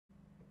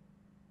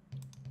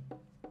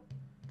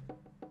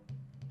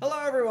Hello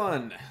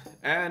everyone,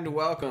 and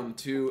welcome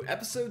to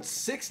episode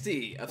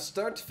 60 of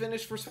Start to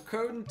Finish for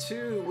Suikoden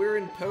 2. We're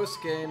in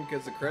post-game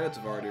because the credits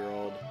have already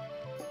rolled.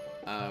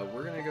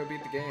 We're gonna go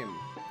beat the game.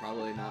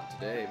 Probably not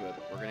today, but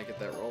we're gonna get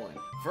that rolling.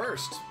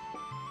 First,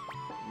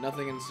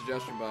 nothing in the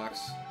suggestion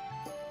box.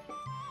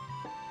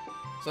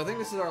 So I think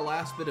this is our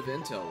last bit of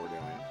intel we're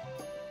doing.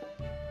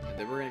 And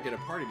then we're gonna get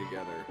a party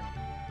together.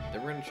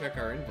 Then we're gonna check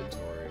our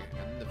inventory,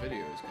 and then the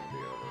video is gonna be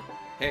over.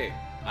 Hey,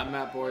 I'm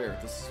Matt Boyer,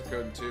 this is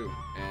Suikoden 2,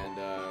 and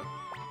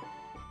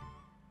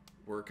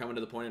we're coming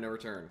to the point of no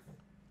return.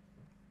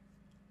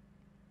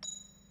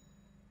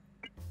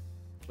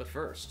 But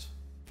first,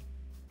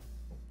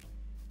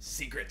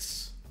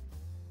 secrets.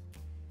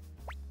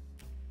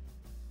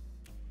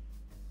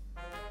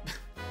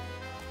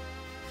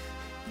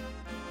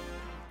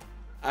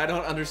 I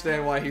don't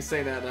understand why he's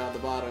saying that down at the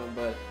bottom,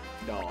 but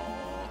no.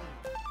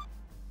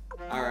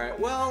 Alright,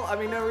 well, I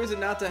mean, no reason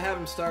not to have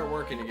him start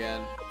working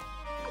again.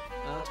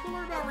 Let's go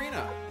learn about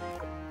Rena.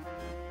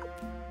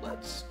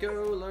 Let's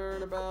go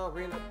learn about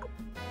Rena.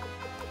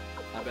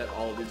 I bet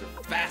all of these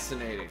are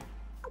fascinating.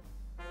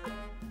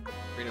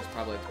 Rena's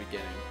probably at the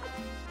beginning,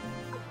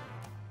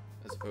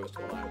 as opposed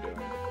to what I'm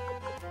doing.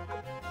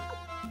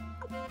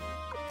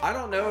 I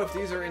don't know if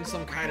these are in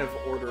some kind of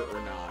order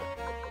or not.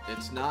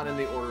 It's not in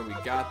the order we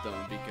got them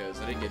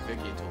because I didn't get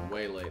Vicky until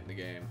way late in the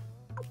game.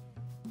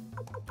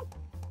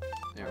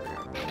 There we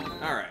go.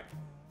 Alright.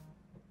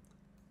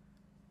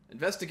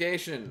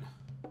 Investigation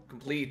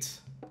complete.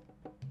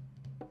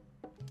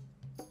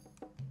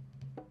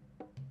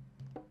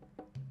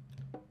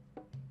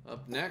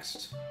 Up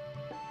next,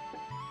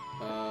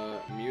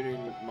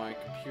 muting my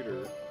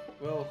computer.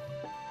 Well,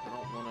 I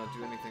don't want to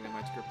do anything that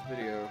might script the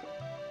video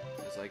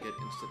as I get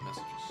instant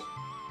messages.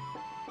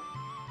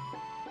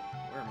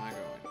 Where am I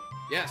going?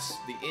 Yes,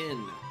 the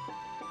inn,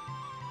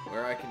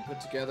 where I can put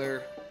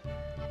together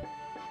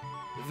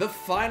the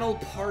final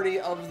party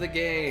of the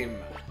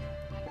game.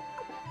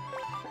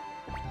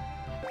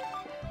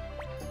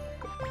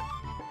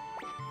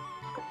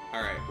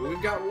 Alright, well,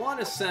 we've got one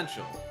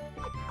essential.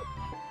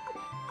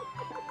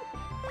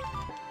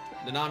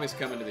 Nanami's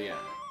coming to the end.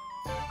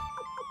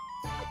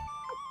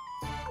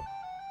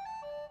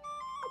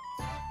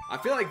 I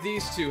feel like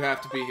these two have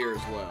to be here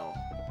as well.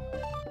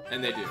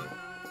 And they do.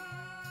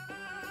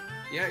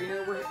 Yeah, you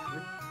know, we're...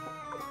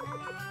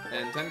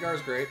 And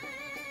Tengar's great.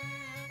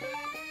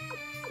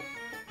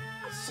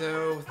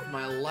 So, with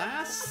my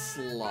last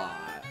slot...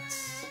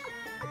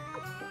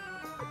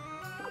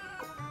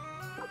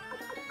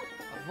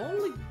 I've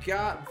only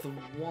got the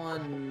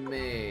one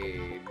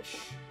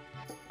mage.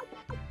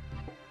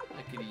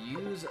 I could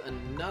use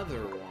another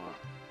one.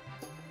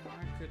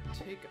 I could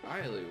take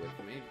Eiley with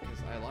me,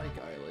 because I like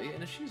Eiley.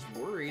 And if she's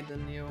worried,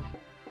 then, you know,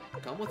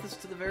 come with us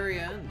to the very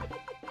end.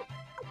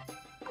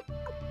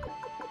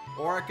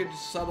 Or I could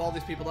just sub all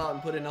these people out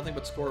and put in nothing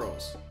but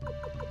squirrels.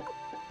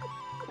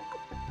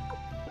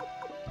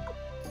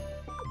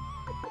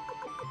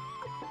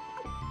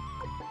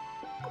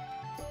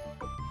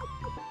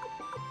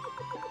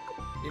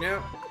 You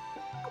know,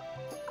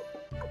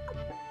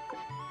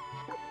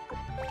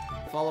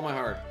 follow my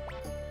heart.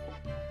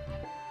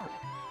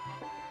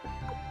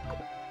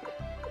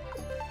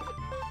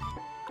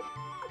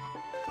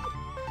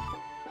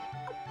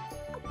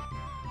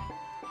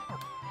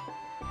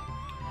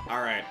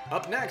 Alright,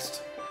 up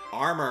next,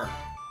 armor.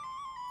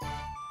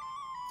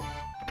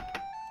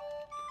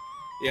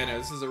 Yeah, no,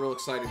 this is a real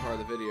exciting part of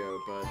the video,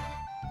 but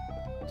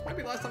this might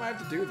be the last time I have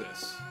to do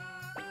this.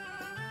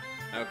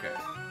 Okay,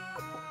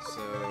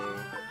 so...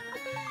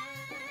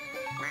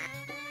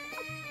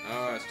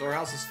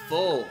 storehouse is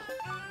full.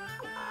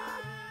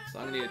 So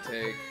I'm gonna need to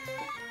take...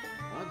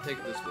 I want to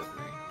take this with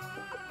me.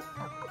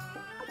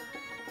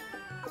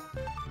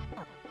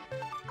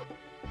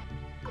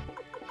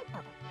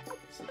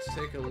 So let's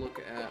take a look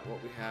at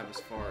what we have as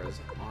far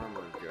as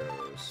armor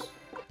goes.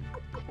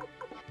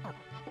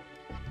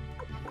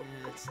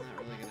 It's not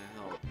really gonna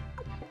help.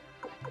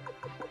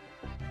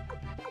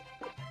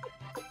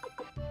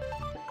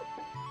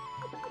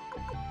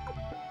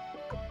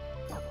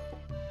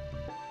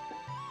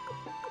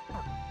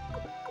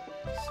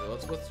 So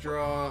let's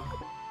withdraw.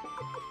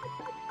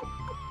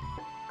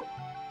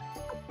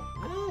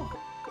 Well,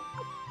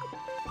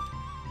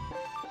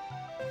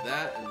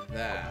 that and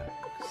that,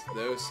 because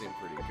those seem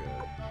pretty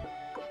good.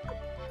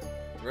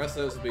 The rest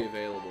of those will be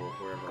available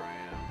wherever I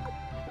am.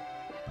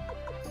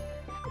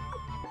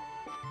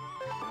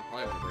 I'll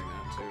probably want to bring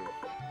that too.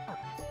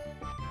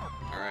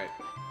 Alright.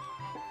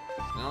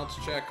 So now let's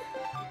check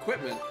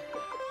equipment.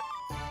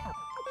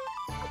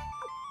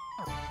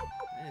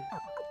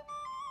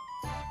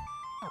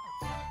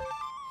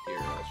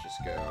 Here, let's just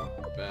go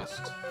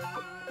best,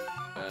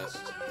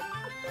 best,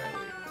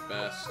 Riley,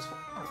 best,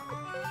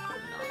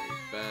 Nami,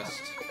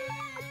 best,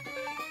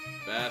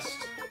 best,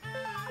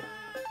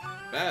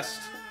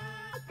 best.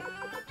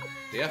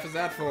 The F is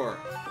that for?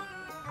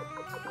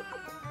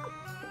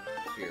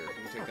 Here, you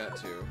can take that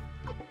too.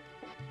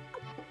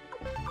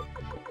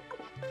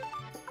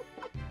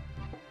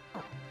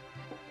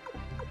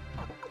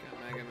 Got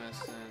Mega Mess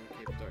and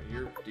Cape Dart.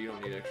 you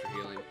don't need extra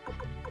healing.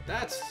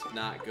 That's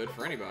not good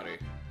for anybody.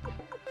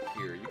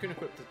 Here, you can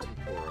equip the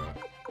tempura.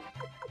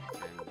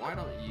 And why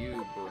don't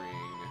you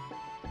bring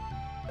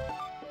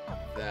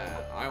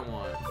that? I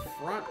want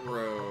front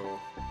row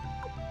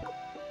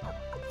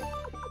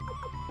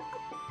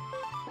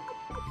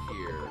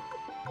here.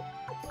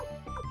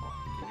 Oh,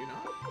 can you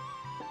not?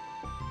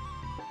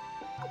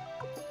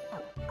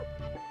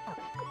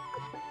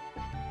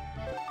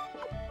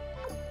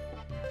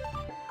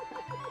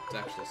 Let's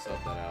actually sub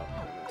that out.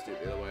 Let's do it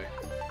the other way.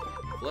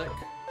 Flick.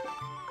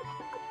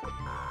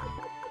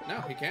 No,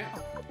 he can't.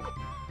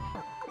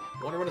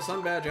 Wonder what a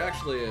sun badge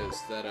actually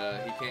is, that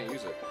he can't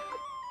use it.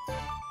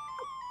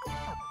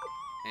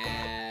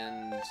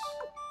 And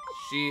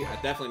I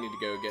definitely need to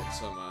go get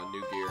some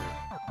new gear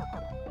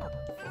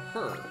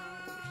for her,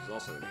 which is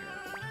also in here.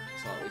 I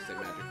saw at least a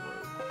magic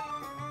robe.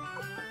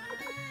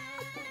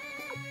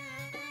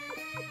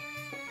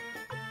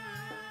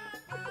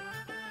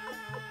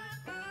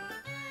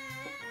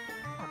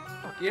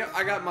 Yep,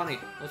 I got money.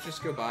 Let's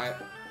just go buy it.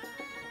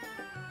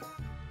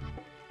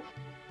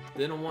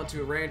 Then I want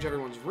to arrange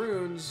everyone's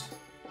runes.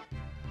 And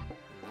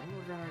then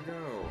we're gonna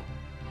go.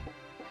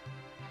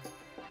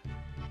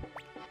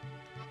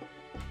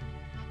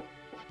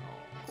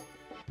 Oh.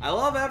 I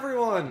love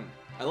everyone!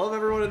 I love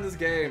everyone in this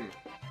game.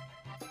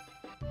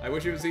 I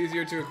wish it was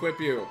easier to equip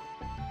you.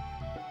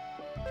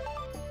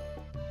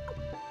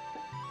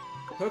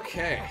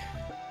 Okay.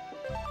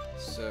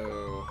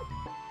 So...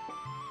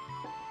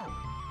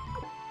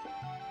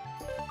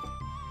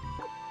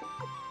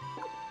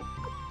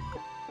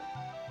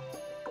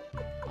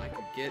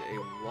 get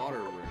a water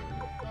rune.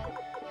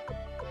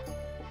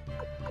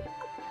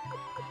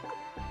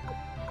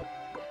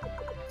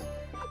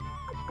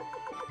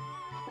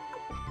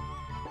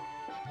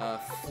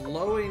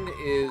 Flowing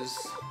is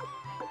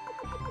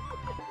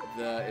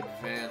the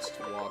advanced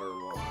water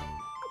one.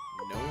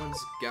 No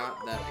one's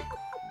got that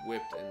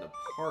equipped in the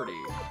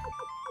party.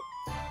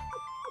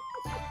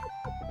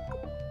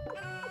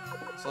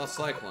 Saw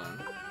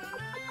Cyclone.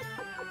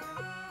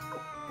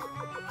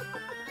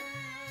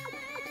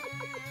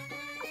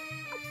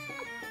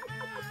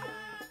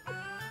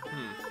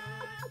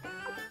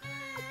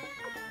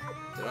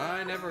 Did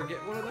I never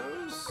get one of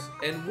those?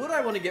 And would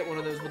I want to get one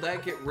of those? Would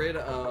that get rid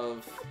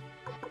of...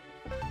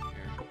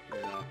 Here, give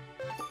me that.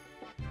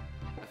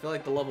 I feel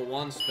like the level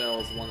 1 spell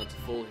is the one that's a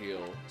full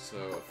heal, so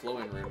a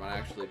flowing rune might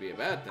actually be a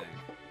bad thing.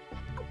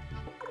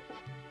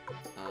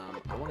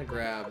 I want to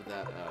grab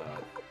that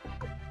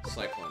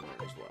Cyclone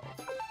rune as well.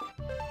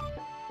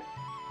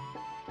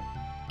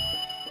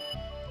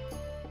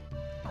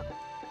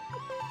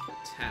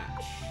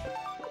 Attach.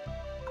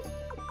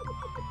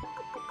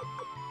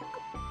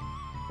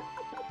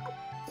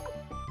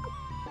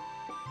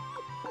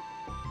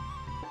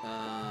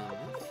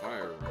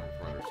 Fire rune,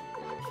 probably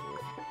something else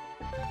with.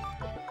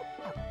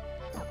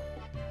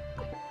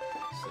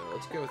 So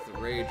let's go with the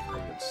Rage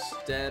rune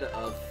instead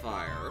of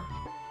Fire.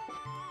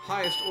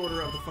 Highest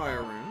order of the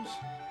Fire runes.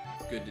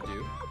 Good to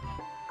do.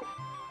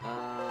 A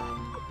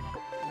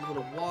little bit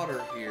of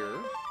water here.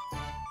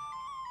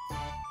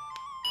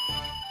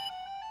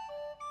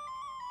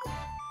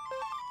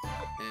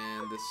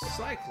 And this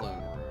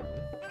Cyclone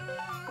rune.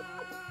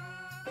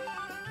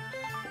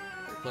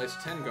 Replace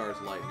Tengar's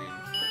lightning,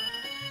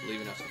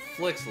 leaving us with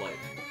Flick's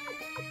lightning.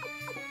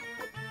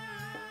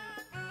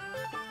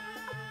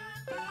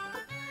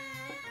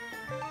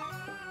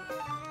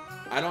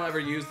 I don't ever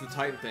use the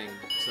Titan thing,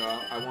 so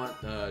I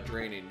want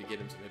Draining to get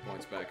him some hit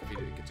points back if he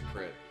gets a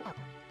crit.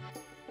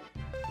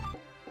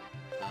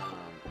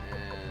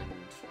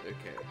 And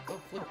okay.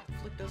 Oh,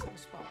 Flick does have a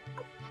spot.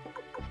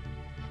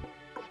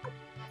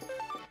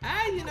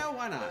 Ah, you know,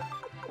 why not?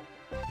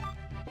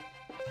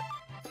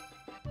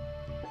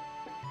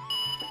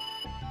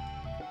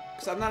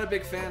 Because I'm not a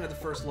big fan of the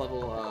first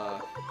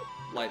level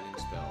lightning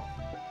spell.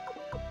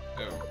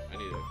 Oh, I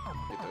need to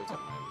get those out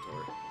of my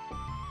inventory.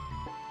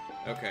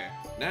 Okay,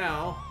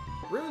 now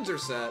runes are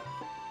set.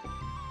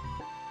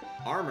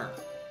 Armor.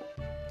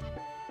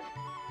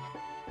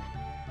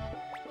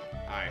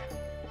 Hi.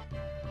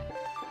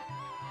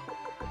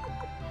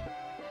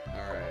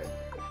 Alright,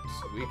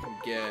 so we can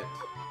get...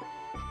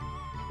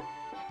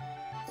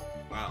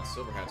 Wow,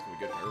 Silver Hat's gonna be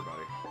good for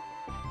everybody.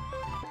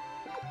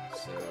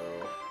 So...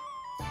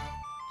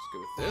 let's go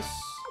with this.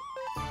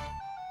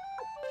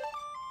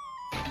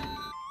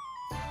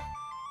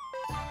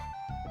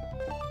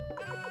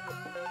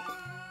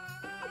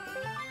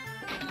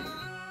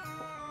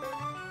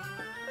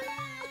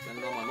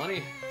 Spending all my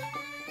money.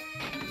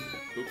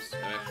 Oops, I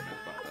actually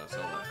meant to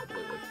sell that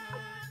completely.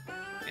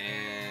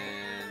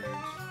 And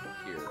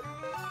here.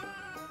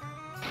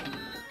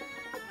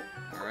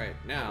 Alright,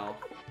 now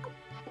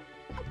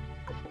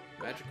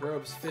Magic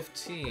Robe's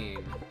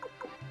 15.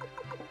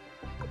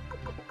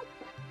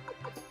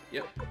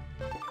 Yep.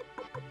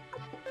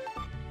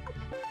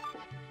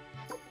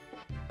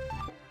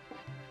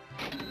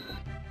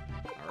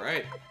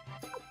 Alright.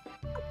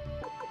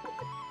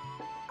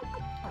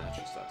 That's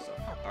just that stuff.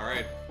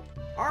 Alright.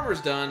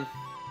 Armor's done.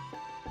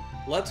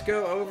 Let's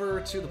go over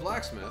to the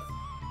blacksmith.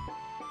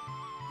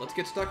 Let's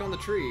get stuck on the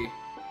tree.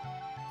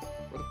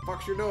 Where the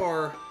fuck's your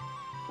door?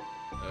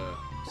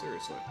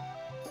 Seriously.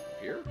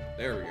 Here?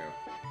 There we go.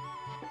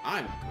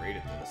 I'm great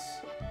at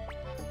this.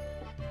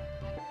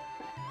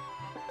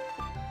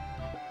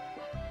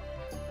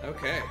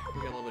 Okay,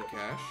 we got a little bit of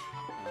cash.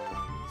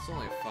 It's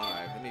only a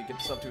 5. I need to get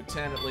this up to a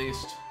 10 at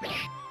least.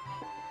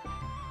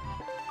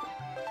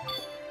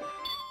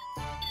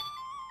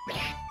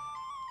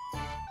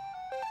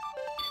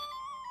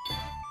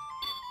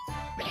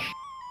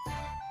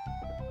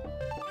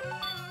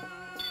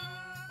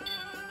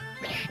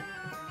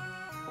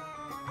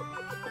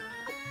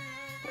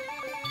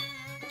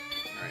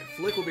 Alright,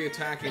 Flick will be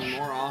attacking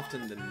more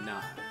often than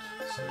not,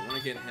 so we want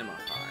to get him up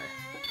high.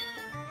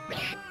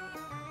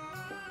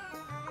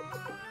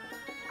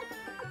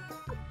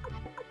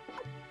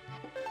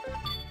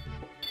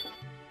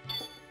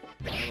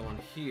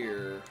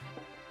 Here,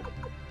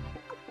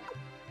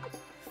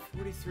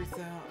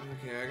 43,000.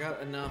 Okay, I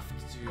got enough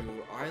to do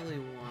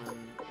Eiley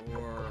 1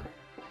 or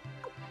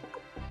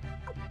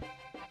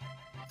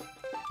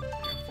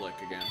Flick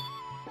again.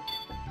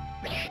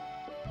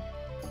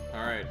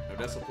 All right,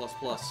 Odessa plus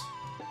plus.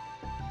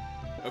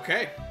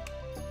 Okay,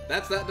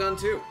 that's that done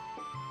too.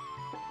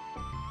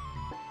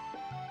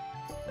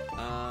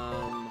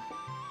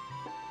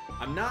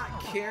 I'm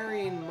not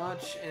carrying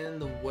much in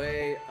the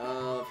way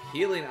of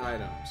healing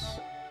items.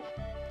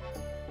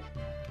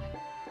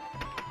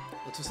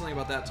 Let's do something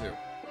about that too.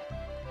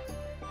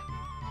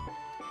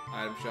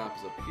 Item shop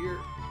is up here.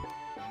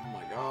 Oh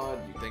my god,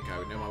 you'd think I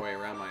would know my way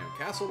around my own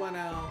castle by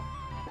now.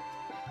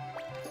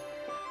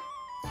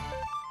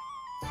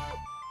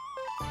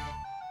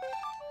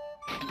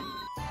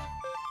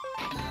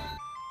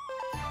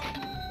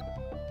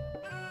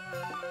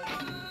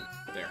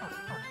 There.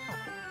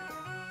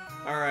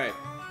 Alright.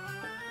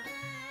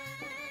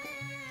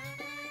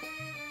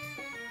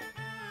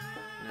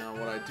 Now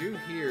what I do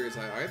here is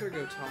I either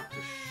go talk to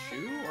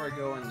Shu or I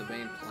go in the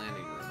main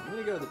planning room. I'm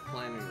gonna go to the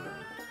planning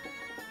room.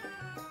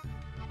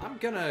 I'm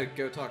gonna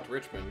go talk to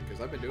Richmond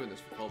because I've been doing this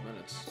for 12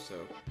 minutes, so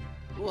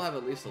we'll have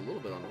at least a little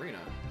bit on Rena.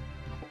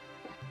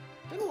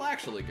 Then we'll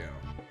actually go.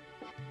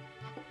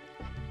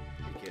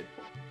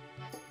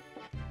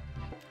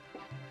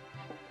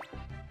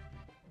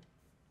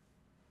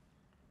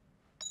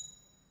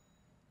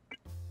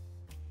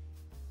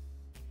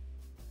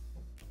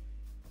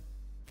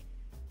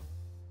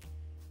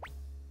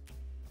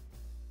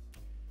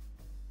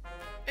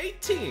 Hey,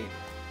 kid.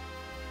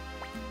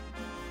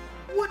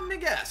 Wouldn't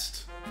have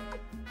guessed.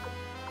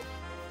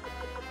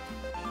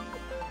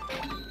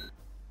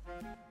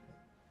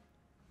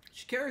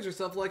 She carries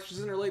herself like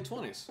she's in her late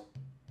 20s.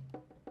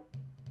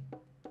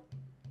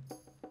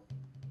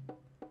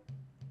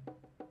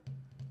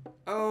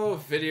 Oh,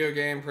 video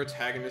game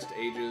protagonist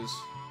ages.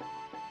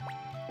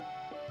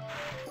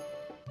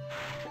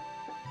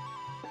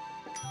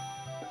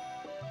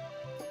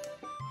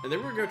 And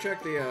then we're gonna go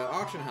check the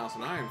auction house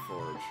in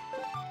Ironforge.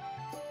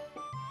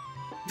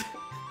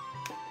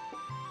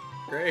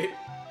 Great.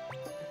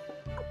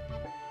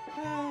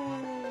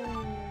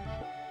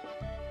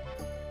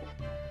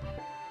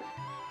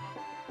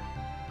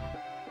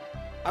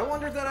 I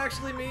wonder if that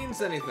actually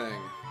means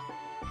anything.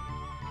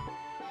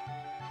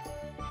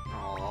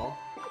 Aww.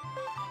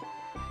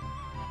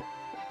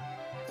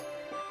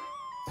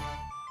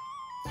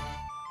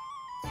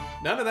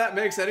 None of that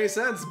makes any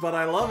sense, but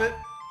I love it.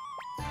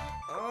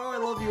 Oh, I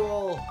love you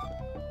all.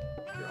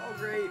 You're all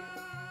great.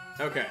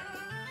 Okay.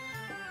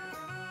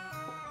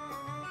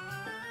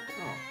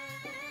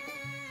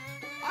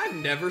 I've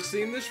never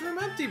seen this room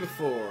empty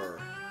before.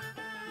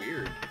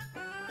 Weird.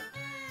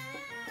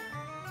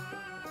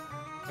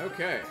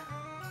 Okay.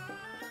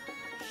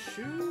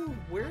 Shu,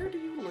 where do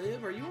you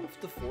live? Are you on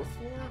the 4th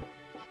floor?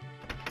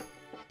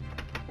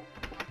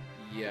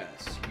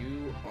 Yes,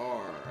 you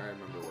are. I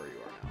remember where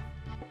you are now.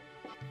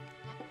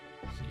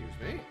 Excuse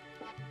me.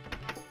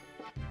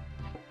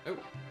 Oh.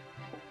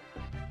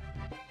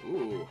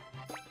 Ooh.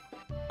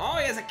 Oh,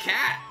 he has a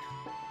cat!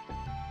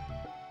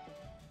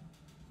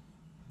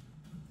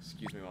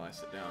 Excuse me while I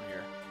sit down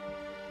here.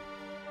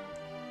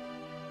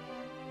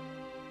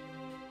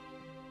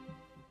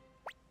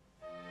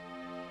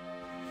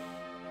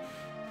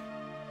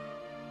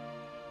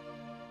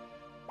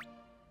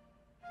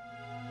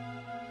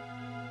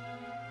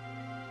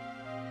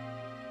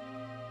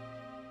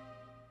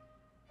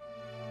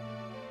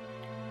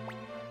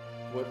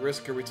 What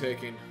risk are we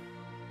taking?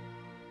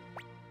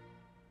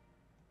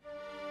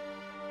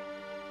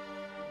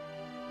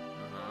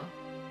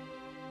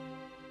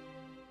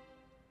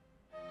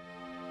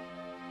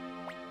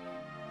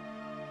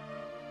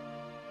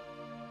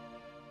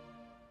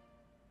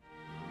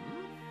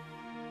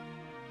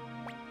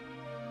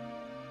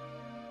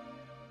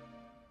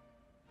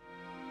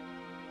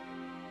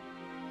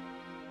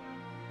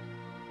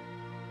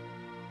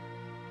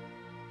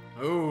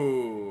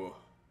 Ooh.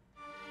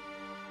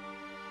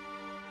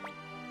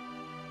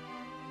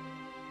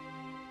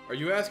 Are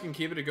you asking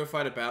Kiba to go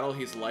fight a battle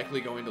he's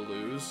likely going to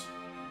lose?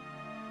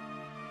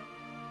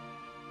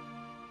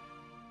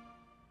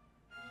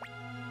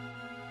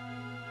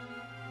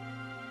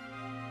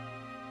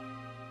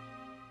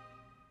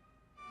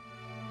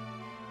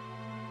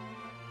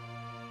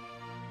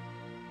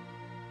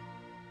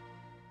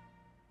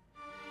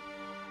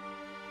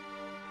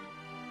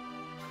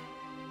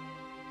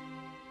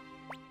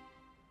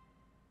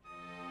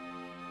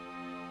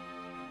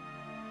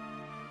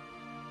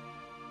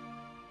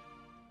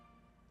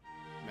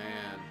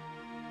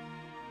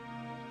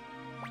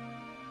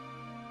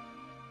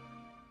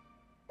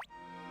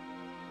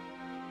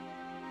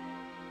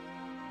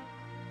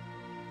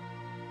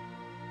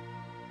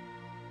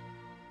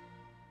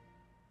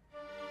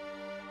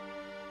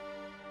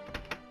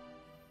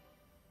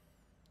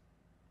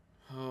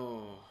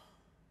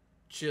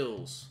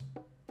 chills.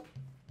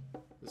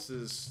 This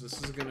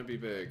is gonna be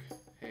big.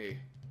 Hey.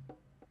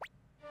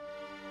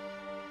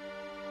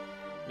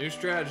 New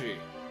strategy.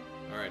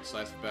 Alright,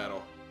 decisive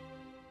battle.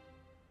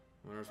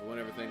 Winners will win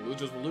everything.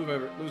 Losers will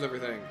lose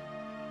everything.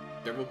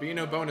 There will be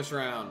no bonus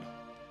round.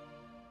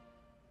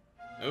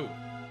 Oh.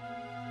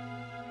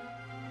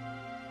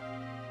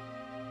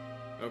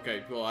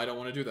 Okay, well, I don't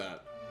want to do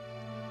that.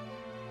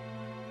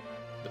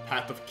 The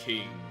Path of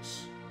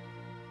Kings.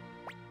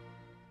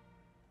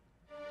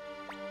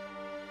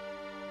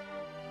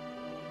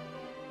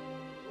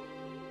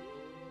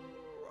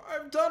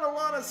 I've done a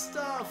lot of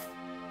stuff.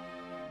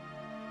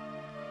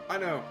 I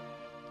know.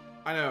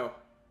 I know.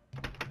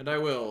 And I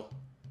will.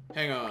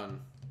 Hang on.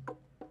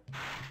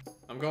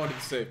 I'm going to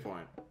the save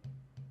point.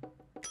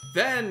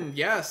 Then,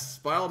 yes,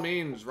 by all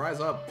means, rise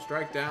up,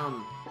 strike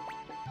down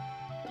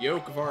the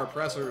yoke of our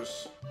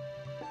oppressors.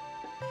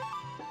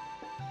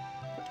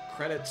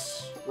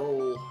 Credits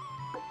roll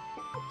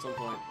at some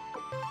point.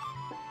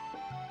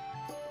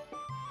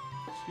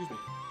 Excuse me.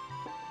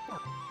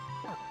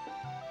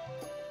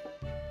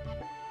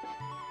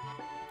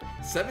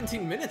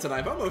 17 minutes and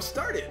I've almost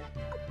started.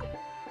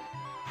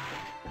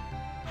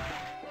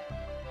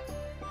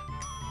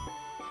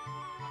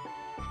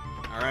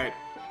 All right.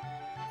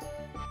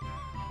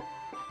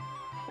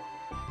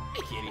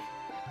 Hey, kitty.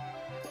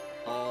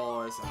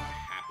 Oh, it's a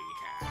happy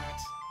cat.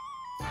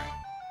 All right.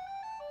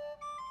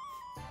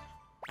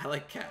 I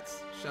like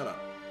cats. Shut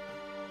up.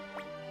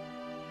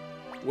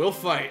 We'll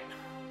fight.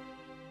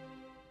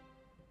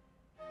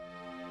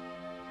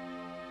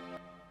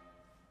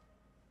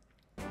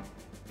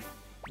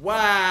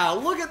 Wow,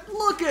 look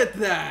at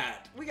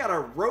that. We got a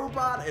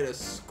robot and a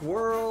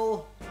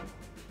squirrel.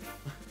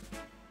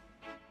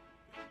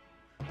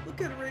 Look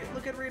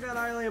at Rita and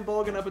Eileen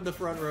bulging up in the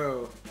front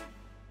row.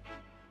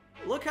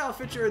 Look how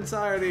Fitcher and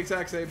Sai are the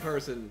exact same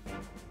person.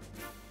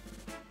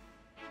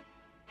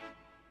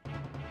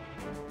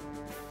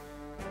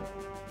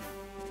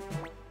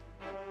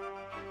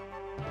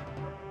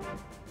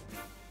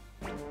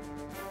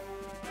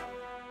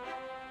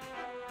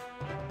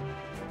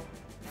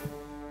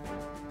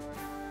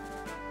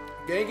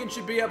 Gangan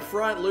should be up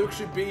front, Luke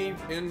should be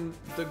in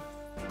the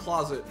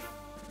closet.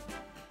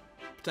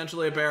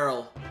 Potentially a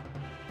barrel.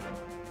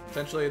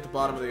 Potentially at the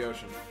bottom of the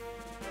ocean.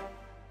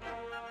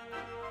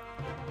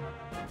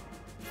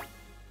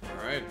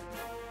 Alright.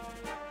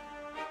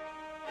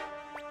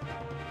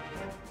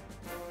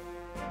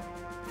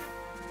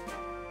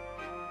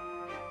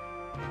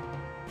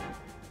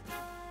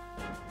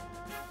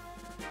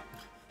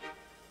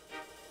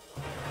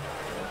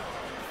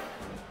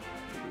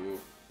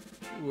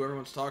 Ooh,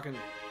 everyone's talking.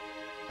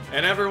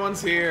 And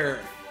everyone's here.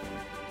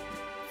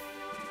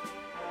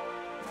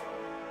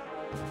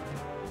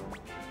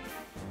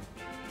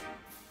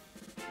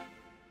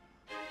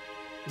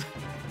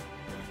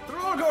 They're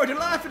all going to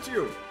laugh at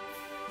you.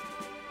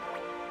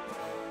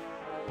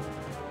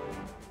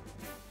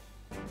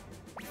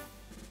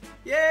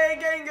 Yay,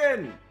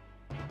 Gangan!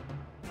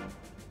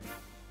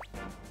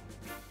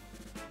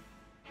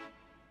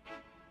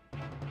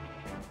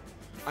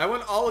 I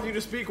want all of you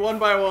to speak one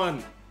by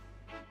one.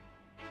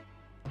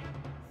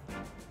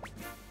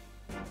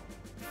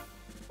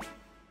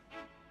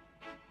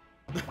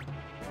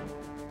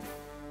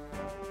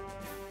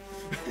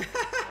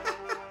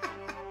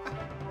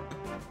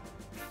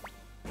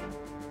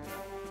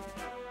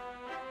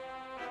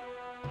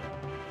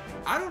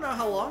 I don't know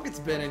how long it's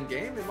been in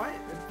game. It might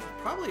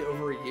probably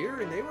over a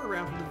year, and they were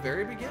around from the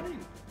very beginning.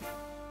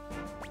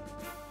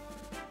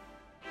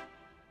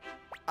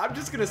 I'm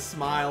just gonna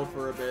smile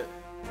for a bit.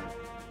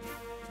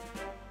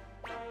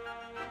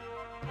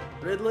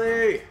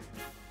 Ridley!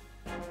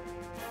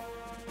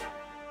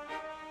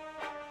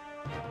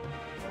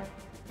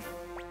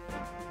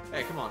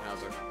 Hey, come on,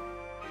 Hauser.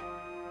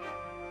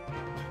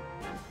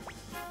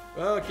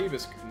 Well,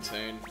 Kiva's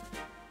insane.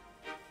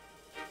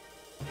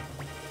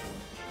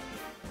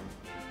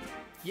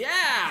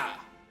 Yeah!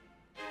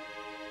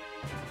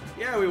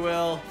 Yeah, we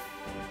will.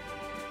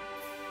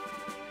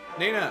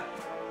 Nina!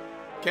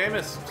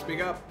 Camus,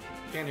 speak up.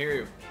 Can't hear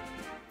you.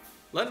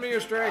 Lend me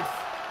your strength.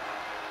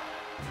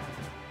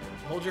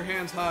 Hold your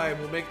hands high,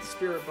 we'll make the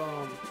spirit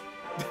bomb.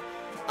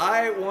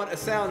 I want a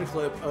sound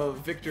clip of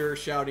Victor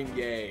shouting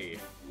yay.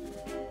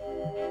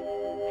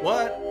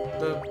 What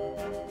the...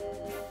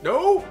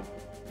 No!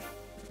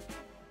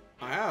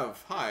 I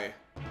have. Hi.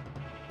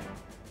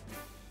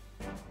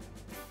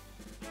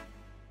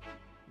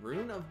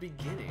 Rune of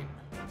Beginning.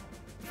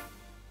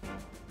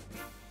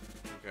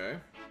 Okay.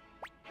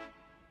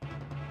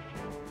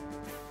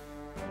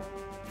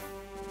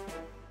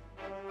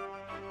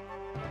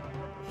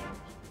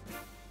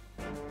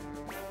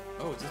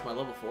 Oh, is this my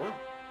level 4?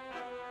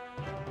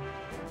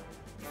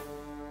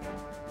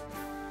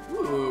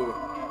 Ooh.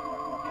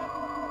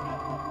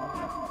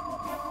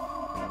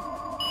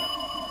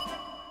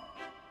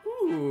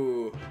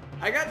 Ooh.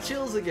 I got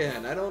chills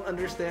again. I don't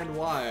understand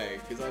why,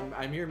 because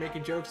I'm here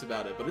making jokes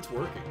about it, but it's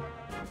working.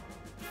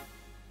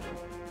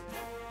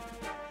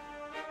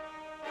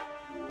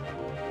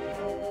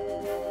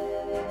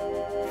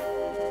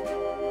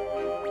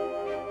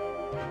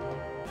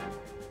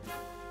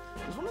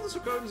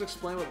 just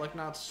explain what like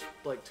Not's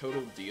like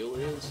total deal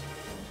is?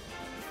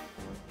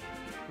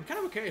 I'm kind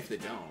of okay if they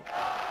don't.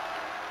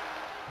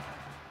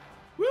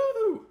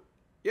 Woo!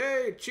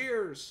 Yay!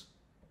 Cheers!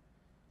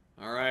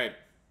 All right.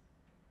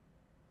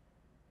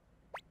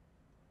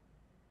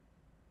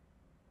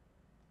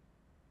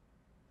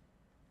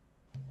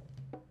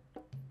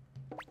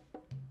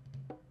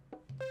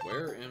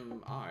 Where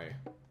am I?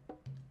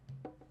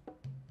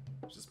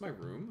 Is this my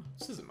room?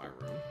 This isn't my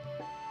room.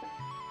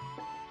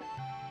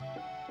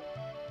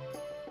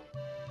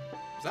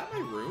 Is that my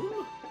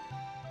room?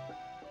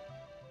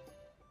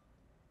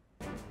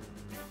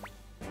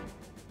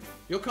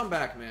 You'll come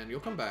back, man. You'll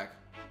come back.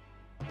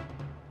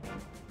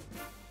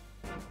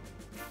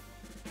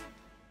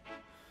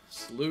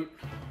 Salute.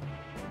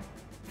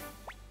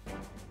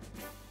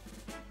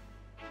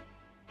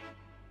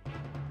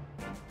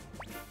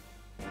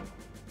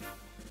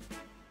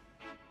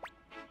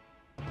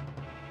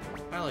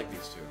 I like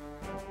these two.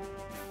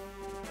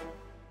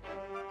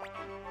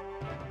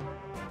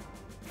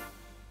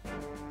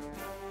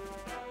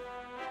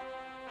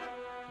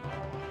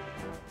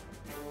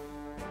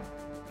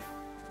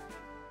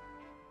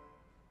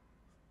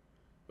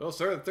 Well,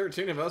 sir, the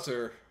 13 of us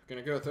are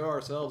gonna go throw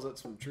ourselves at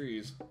some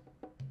trees.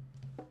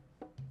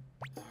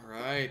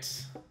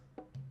 Alright.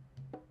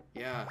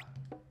 Yeah.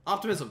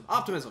 Optimism!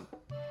 Optimism!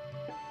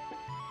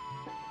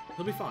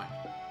 He'll be fine.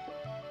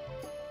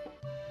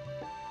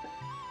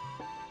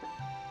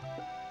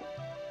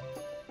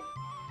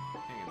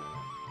 Hang on a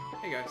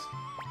minute. Hey, guys.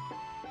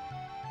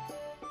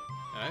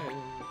 Hey.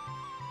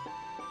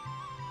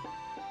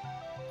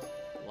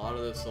 A lot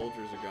of the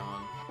soldiers are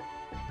gone.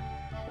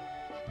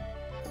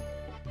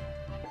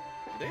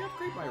 Did they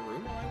upgrade my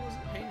room while I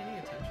wasn't paying any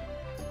attention?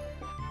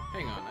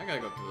 Hang on, I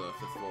gotta go up to the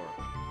 5th floor.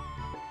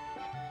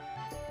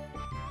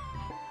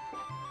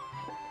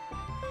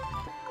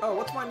 Oh,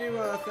 what's my new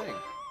thing?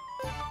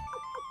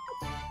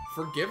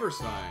 Forgiver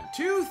sign.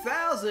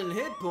 2,000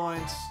 hit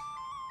points!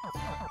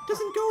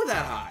 Doesn't go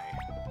that high!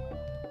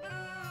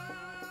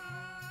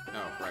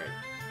 Oh, right.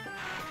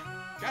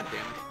 God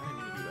damn it, I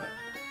didn't mean to do that.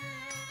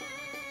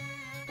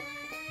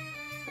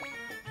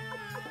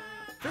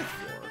 5th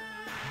floor.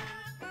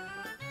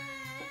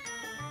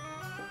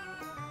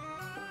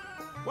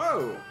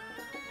 Whoa!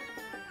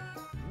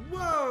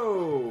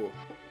 Whoa!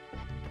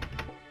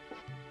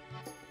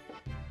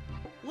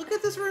 Look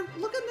at this room!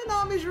 Look at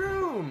Nanami's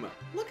room!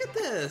 Look at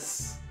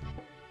this!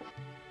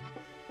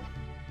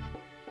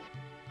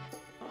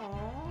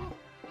 Aww.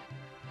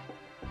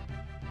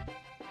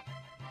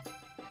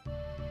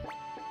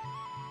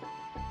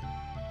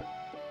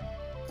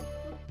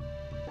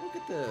 Look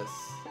at this!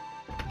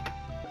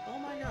 Oh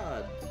my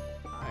god!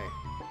 Hi.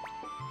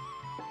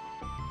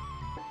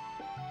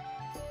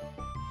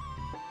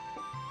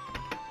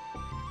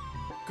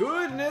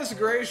 Goodness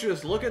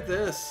gracious, look at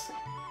this!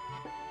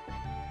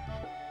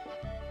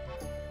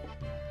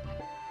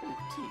 Ooh,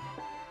 tea.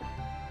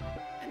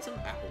 And some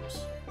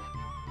apples.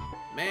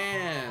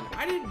 Man,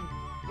 I didn't...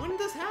 When did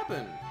this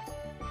happen?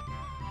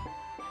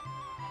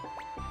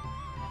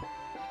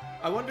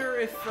 I wonder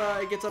if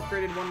it gets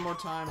upgraded one more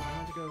time. I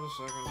have to go to the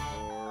 2nd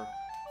floor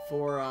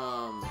for,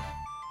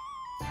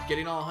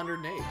 getting all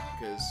 108,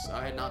 because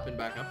I had not been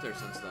back up there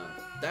since then.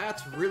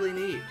 That's really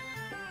neat.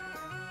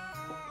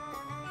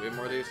 Do we have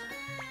more of these?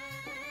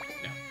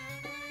 No.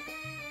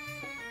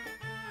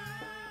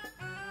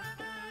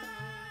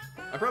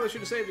 I probably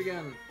should have saved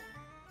again.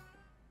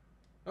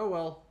 Oh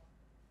well.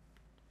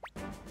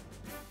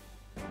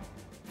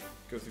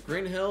 Go through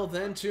Green Hill,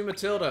 then to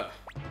Matilda.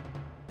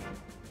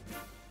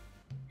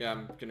 Yeah,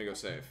 I'm gonna go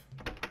save.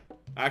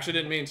 I actually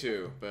didn't mean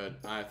to, but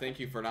I thank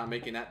you for not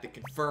making that the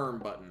confirm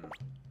button.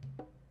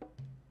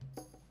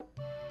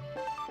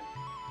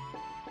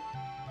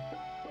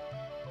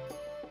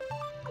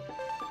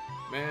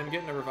 Man,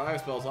 getting a revive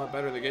spell is a lot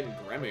better than getting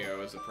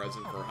Gremio as a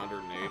present for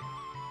 108.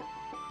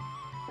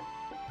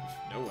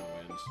 No one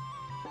wins.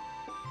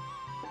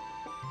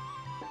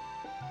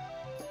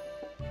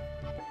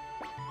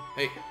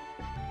 Hey.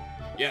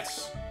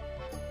 Yes.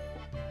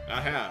 I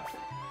have.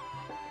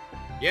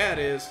 Yeah, it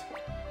is.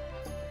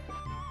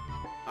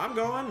 I'm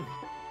going.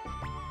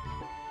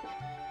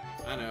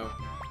 I know.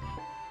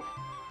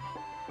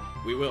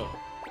 We will.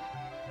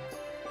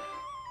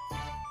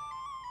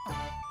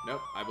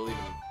 Nope, I believe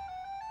in him.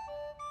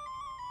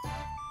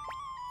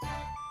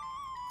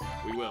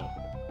 We will.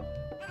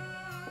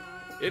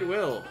 It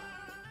will.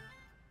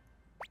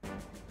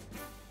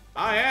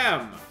 I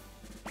am.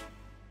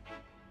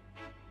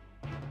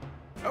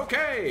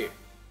 Okay.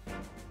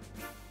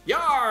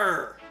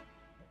 Yar!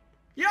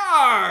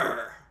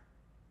 Yar!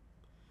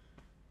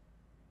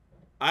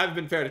 I've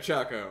been fair to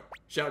Chaco.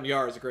 Shouting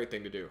yar is a great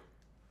thing to do.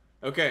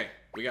 Okay,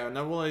 we got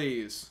another one of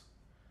these.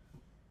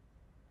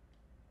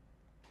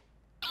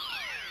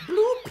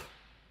 Bloop!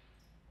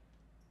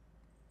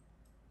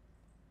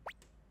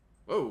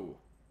 Whoa.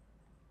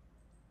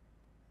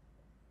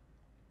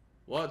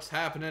 What's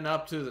happening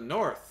up to the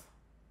north?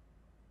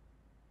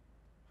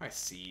 Hi,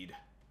 Seed.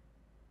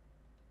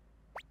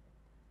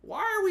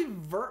 Why are we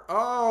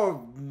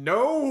oh,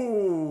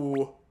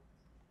 no!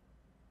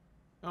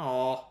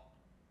 Aw.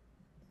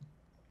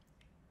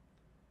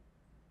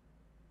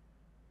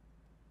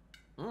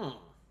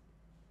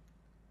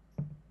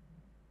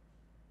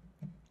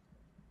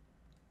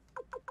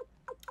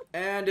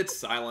 And it's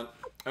silent.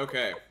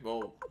 Okay,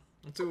 well,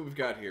 let's see what we've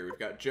got here. We've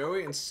got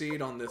Joey and Seed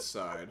on this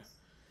side.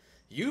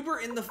 Uber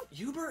in the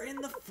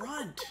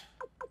front.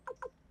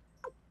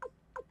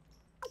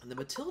 And the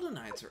Matilda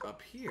Knights are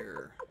up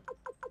here.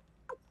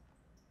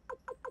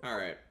 All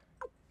right.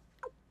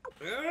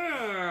 I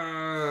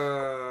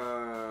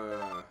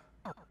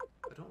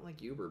don't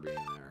like Uber being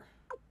there.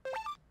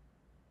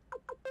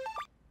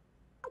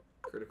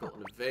 Critical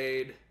and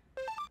evade.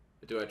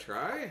 Do I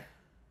try?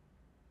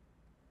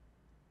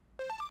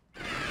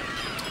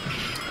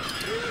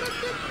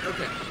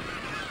 Okay.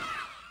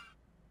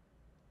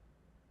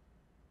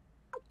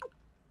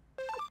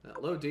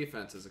 That low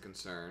defense is a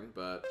concern,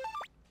 but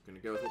I'm gonna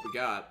go with what we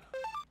got.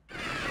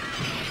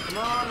 Come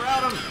on,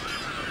 rout him!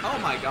 Oh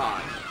my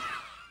god.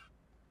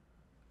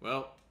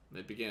 Well,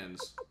 it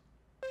begins.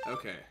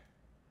 Okay.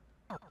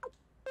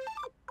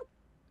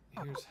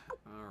 Here's...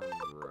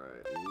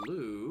 Alright.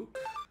 Luke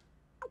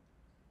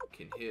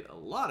can hit a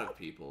lot of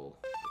people.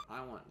 But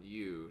I want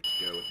you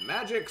to go with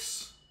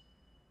magics.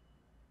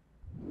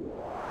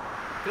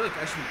 I feel like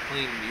I should be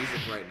playing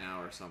music right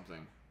now or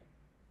something.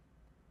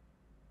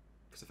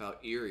 Because of how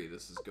eerie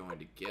this is going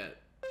to get.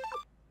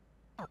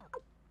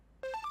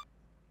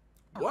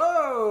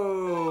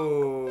 Whoa!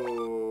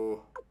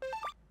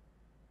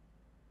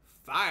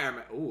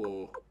 Fireman.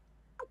 Ooh.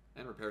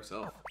 And repair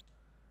self.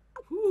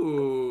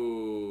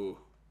 Ooh.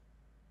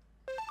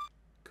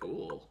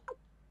 Cool.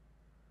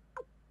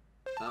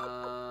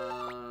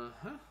 Huh?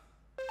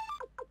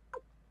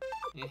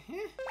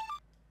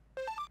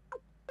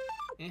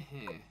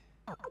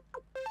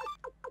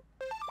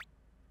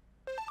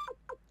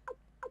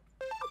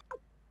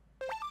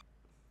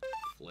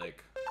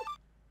 Flick.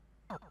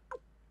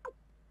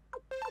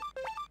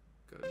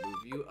 Gotta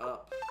move you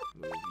up.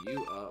 Move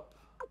you up.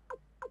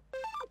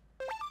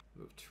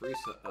 Move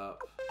Teresa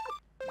up.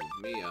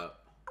 Move me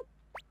up.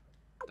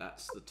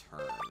 That's the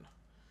turn.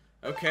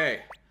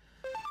 Okay.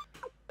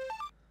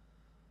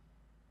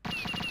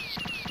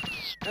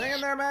 Hang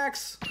in there,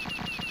 Max!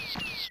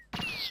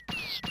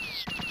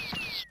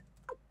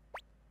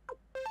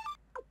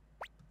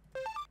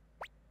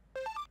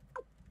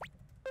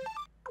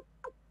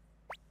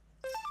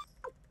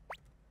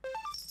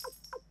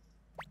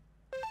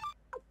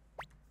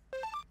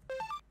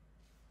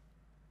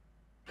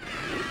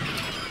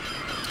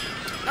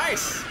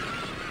 Nice!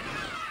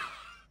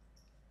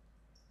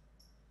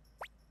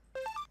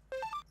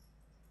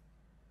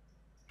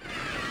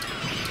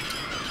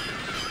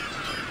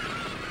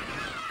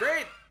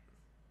 Great!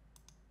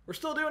 We're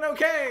still doing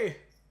okay!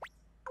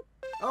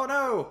 Oh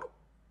no!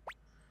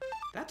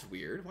 That's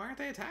weird. Why aren't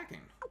they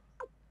attacking?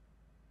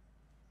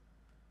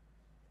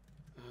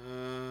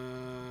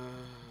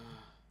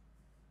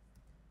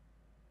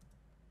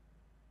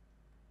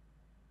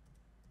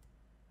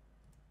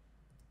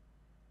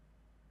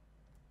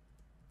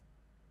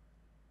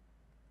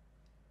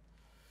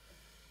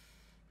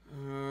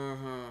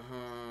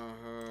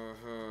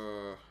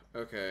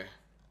 Okay.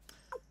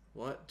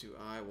 What do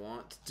I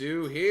want to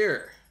do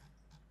here?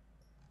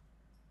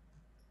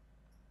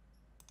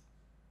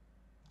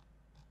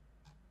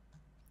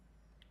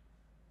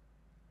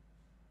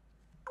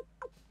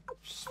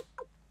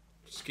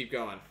 Just keep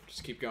going.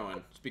 Just keep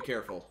going. Just be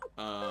careful.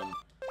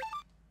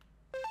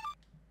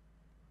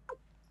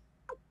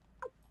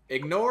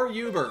 Ignore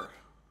Uber.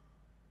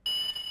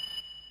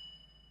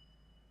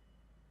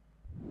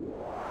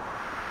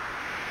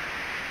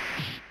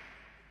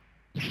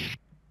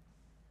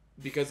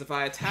 Because if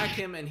I attack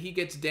him and he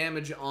gets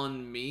damage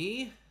on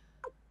me,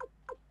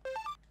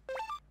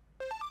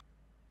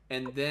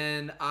 and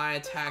then I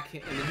attack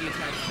him, and then he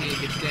attacks me and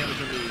gets damage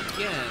on me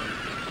again,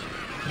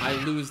 I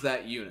lose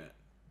that unit.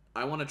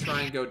 I want to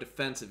try and go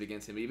defensive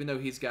against him, even though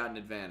he's got an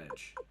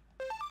advantage.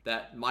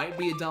 That might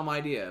be a dumb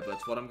idea, but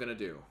it's what I'm going to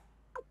do.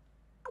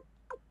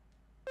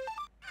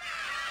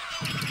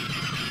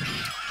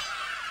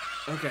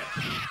 Okay.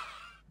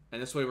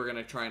 And this way we're going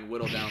to try and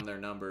whittle down their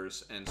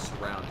numbers and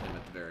surround him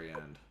at the very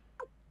end.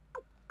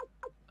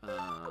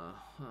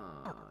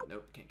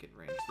 Nope, can't get in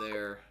range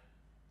there.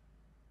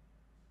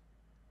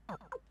 I'm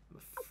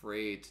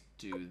afraid to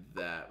do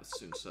that with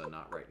Sunsa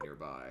not right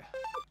nearby.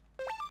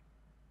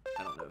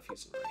 I don't know if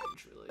he's in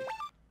range, really.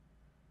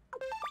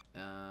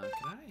 Can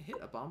I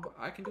hit a bombard?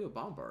 I can do a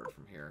bombard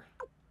from here.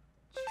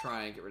 Let's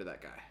try and get rid of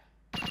that guy.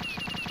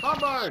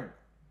 Bombard!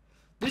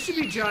 This should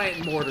be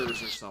giant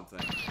mortars or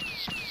something.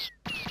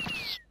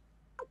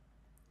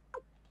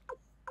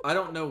 I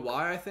don't know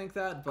why I think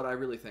that, but I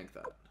really think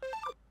that.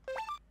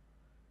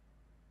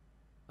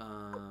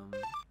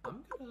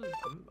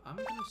 I'm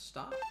gonna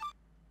stop.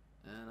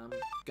 And I'm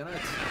gonna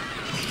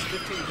attack. This is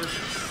 15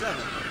 versus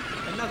 7.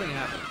 And nothing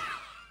happened.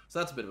 So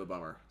that's a bit of a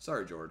bummer.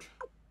 Sorry, George.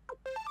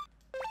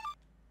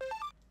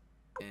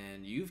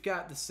 And you've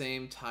got the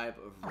same type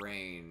of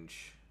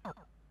range.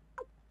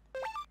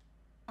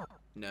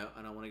 No,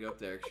 I don't want to go up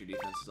there because your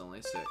defense is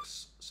only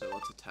 6. So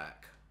let's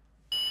attack.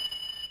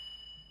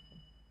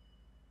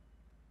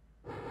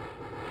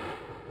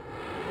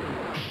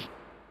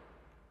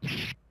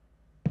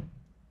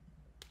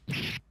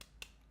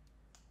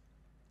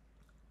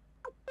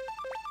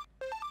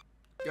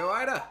 Go,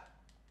 Ida.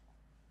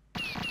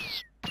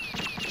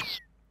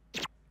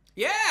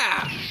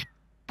 Yeah!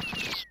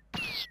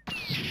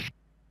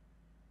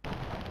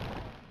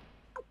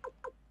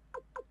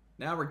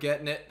 Now we're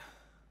getting it.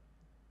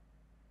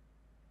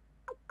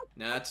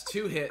 Now it's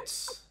 2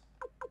 hits.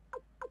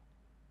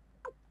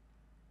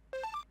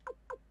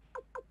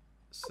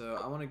 So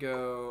I want to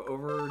go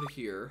over to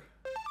here.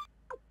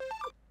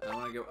 I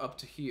want to go up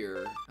to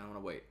here. I want to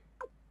wait.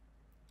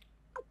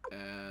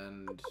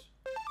 And...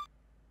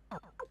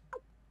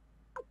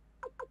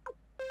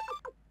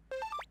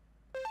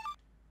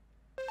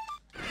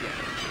 yeah.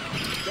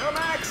 Go,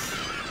 Max!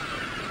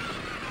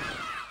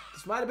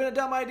 This might have been a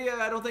dumb idea.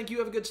 I don't think you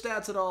have good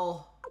stats at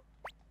all.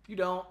 You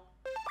don't.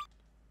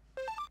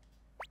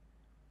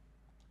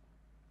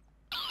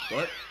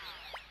 What?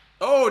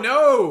 Oh,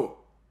 no!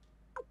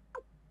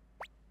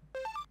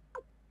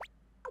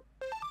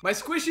 My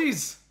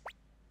squishies!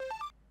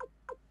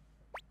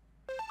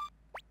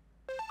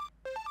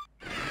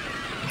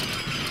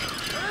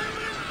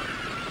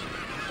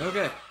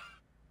 Okay.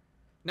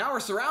 Now we're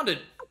surrounded.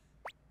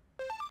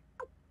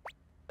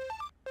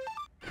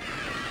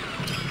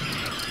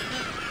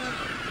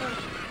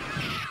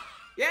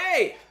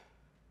 Yay!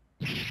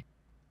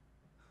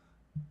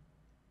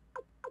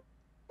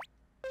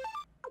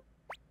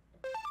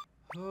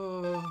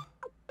 Oh.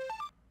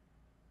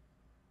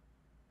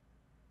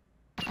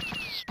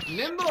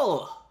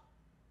 Nimble!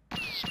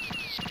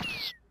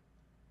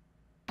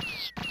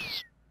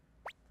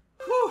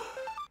 Whew.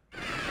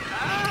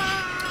 Ah!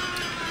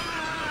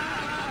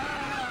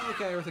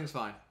 Okay, everything's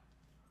fine.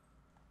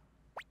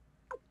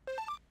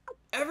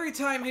 Every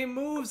time he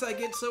moves, I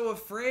get so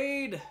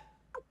afraid.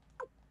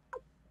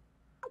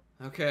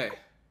 Okay.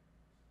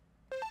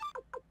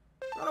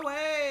 Run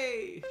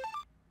away!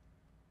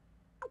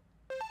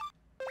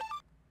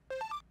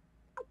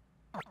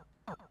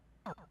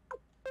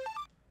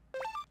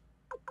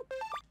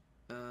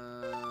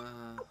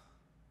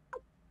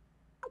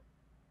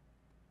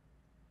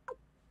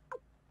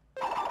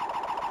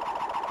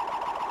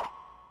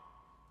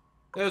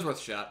 It was worth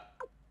a shot.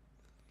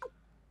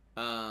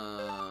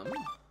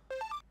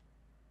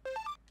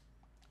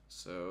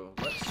 So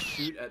let's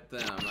shoot at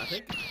them. I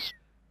think.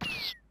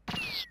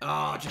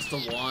 Oh, just the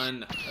one.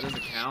 That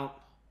doesn't count.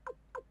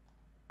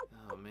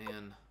 Oh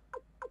man.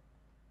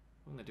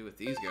 What am I gonna do with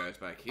these guys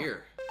back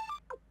here?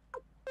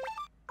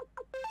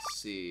 Let's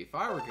see. If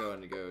I were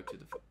going to go to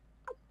the.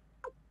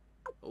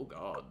 Oh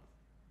God.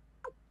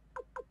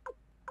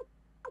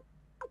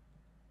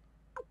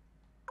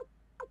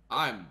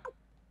 I'm.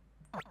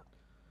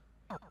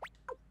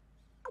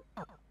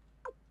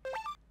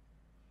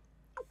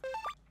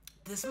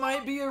 This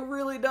might be a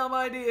really dumb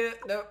idea.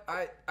 No,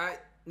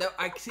 no,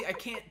 see, I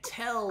can't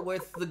tell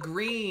with the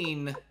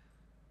green.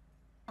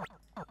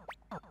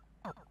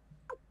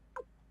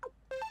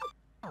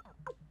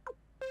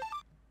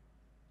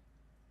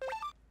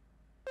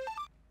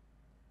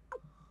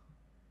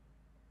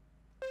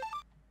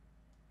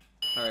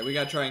 Alright, we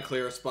gotta try and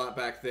clear a spot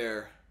back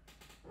there.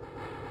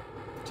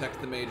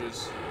 Protect the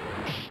mages.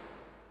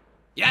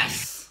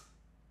 Yes!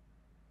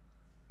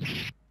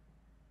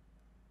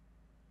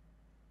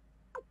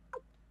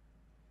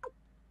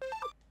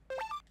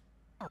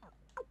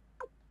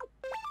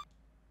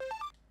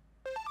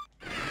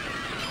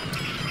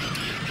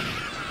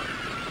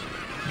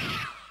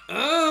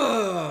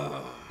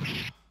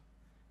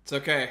 It's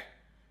okay.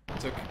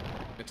 It's okay.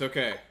 It's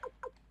okay.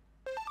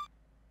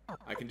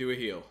 I can do a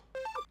heal.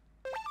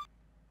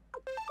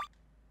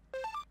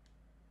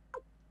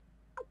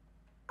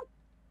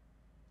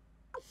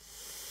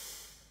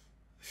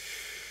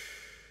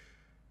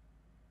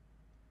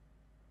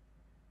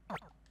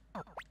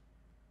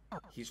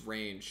 He's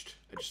ranged.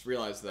 I just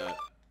realized that.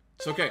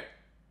 It's okay.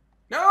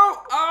 No!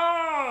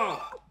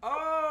 Oh!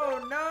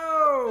 Oh,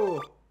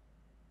 no!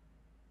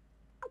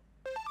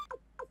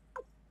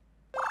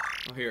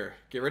 Oh, here.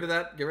 Get rid of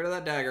that. Get rid of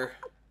that dagger.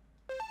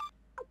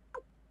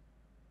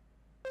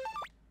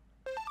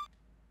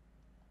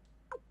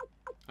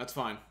 That's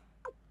fine.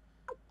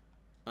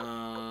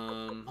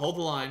 Hold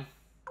the line.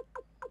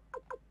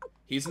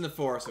 He's in the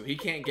forest, so he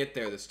can't get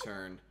there this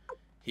turn.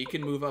 He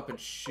can move up and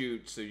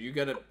shoot, so you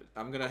gotta...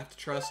 I'm gonna have to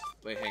trust...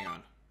 Wait, hang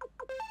on.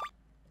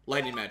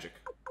 Lightning magic.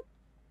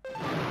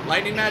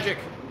 Lightning magic!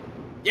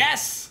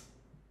 Yes!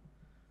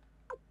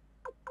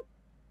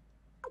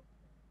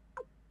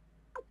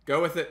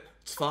 Go with it.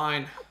 It's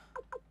fine.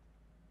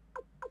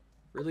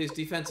 Really, is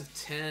defensive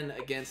 10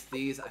 against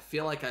these? I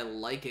feel like I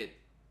like it.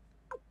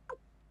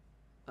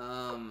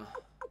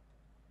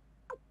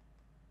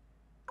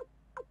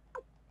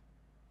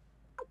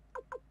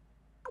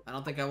 I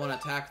don't think I want to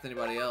attack with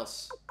anybody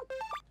else.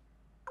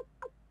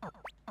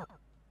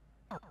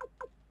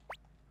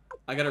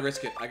 I gotta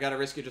risk it. I gotta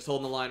risk it just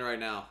holding the line right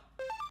now.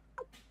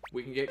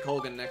 We can get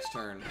Colgan next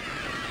turn.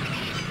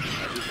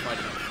 He's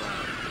fighting up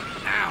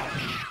front. Ow!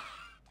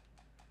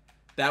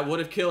 That would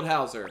have killed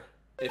Hauser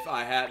if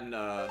I hadn't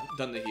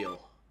done the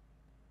heal.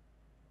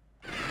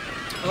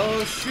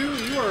 Oh shoot,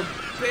 you are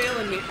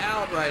bailing me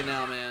out right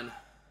now, man.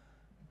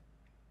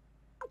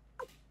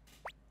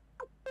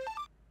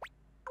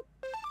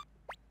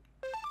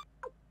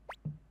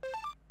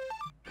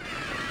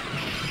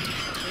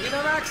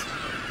 Max?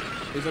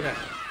 He's okay.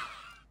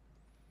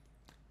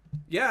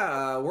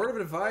 Yeah, word of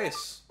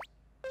advice.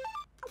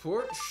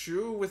 Put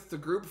Shu with the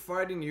group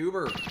fighting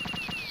Uber.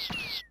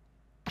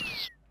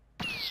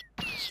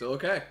 Still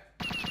okay.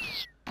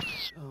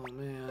 Oh,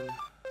 man.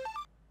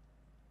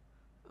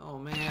 Oh,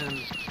 man.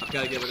 I've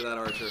got to get rid of that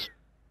archer.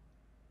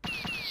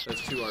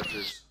 That's 2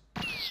 archers.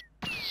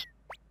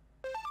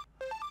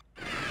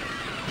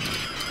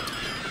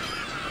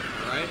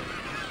 Alright.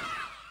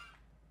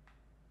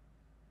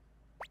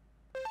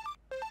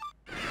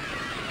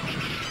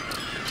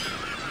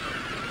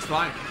 It's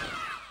fine.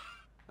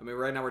 I mean,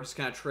 right now we're just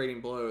kind of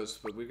trading blows,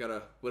 but we've got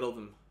to whittle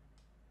them.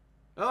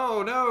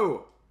 Oh,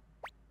 no!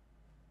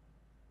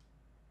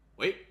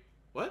 Wait,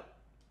 what?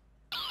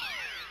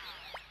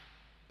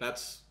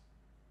 That's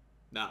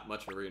not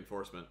much of a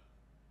reinforcement.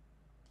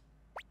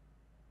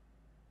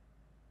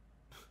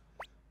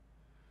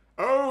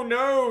 Oh,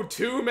 no!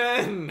 2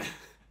 men!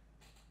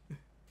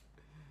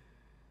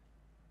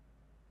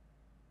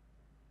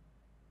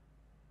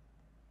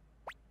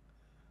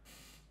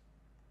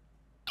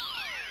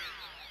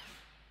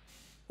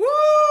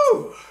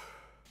 Woo!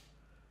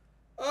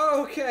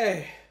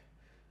 Okay.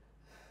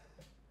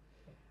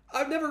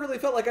 I've never really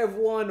felt like I've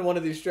won one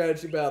of these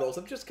strategy battles.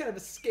 I've just kind of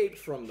escaped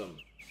from them.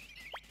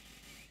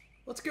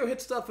 Let's go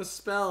hit stuff with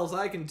spells.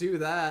 I can do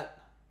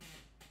that.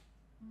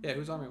 Yeah,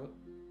 who's on me?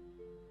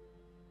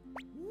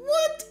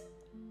 What?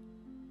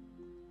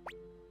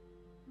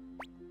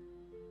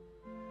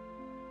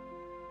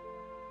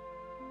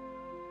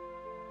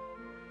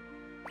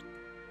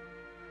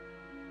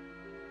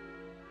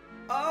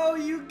 Oh,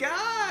 you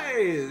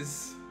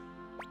guys!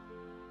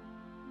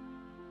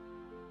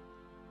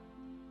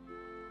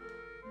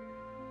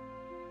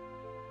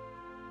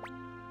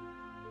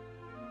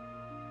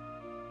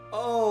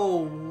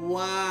 Oh,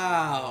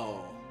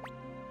 wow.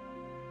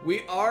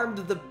 We armed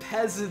the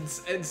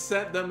peasants and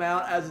sent them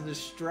out as a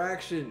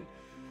distraction.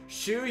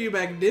 Shu, you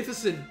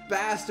magnificent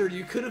bastard,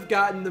 you could have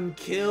gotten them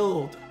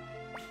killed.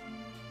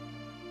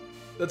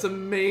 That's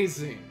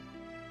amazing.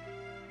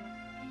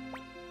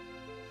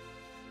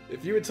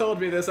 If you had told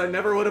me this, I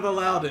never would have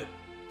allowed it.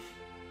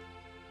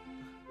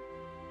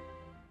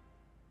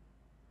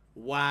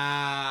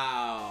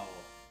 Wow.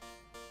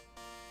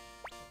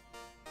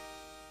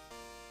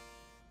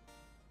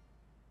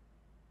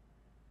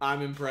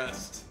 I'm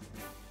impressed.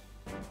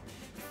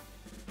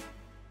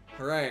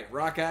 Alright,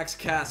 Rock Axe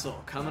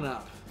Castle, coming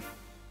up.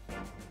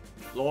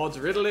 Lords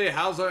Ridley,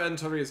 Hauser, and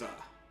Teresa.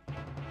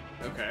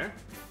 Okay,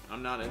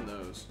 I'm not in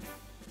those.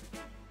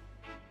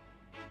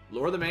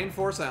 Lure the main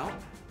force out.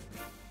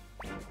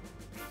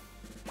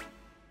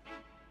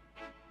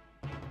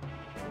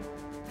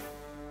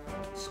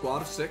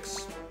 Squad of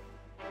 6.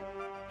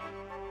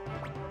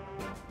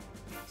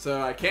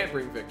 So I can't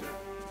bring Victor.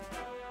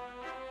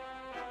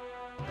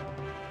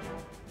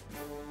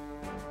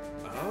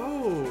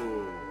 Oh.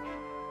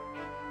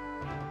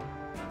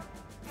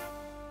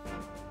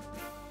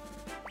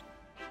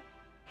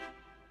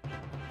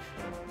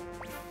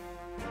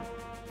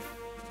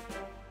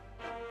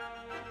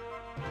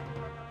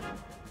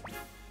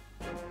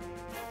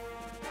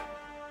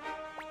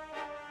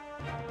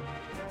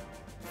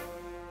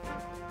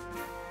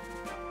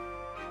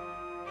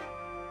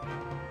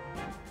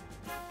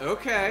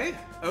 Okay,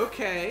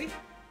 okay.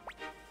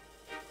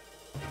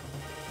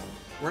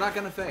 We're not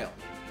gonna fail.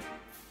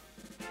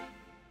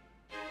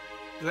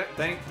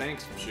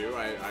 Thanks, Shu.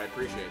 I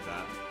appreciate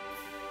that.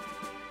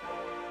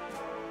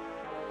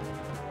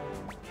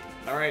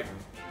 Alright.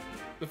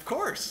 Of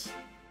course!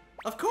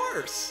 Of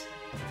course!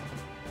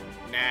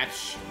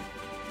 Natch.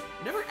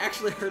 Never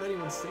actually heard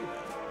anyone say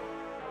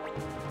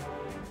that.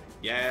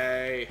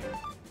 Yay!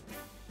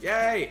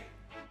 Yay!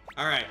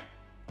 Alright.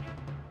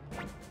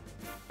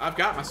 I've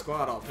got my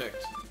squad all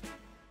picked.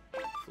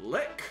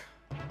 Flick.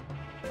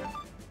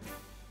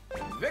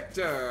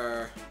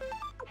 Victor.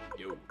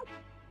 Yo.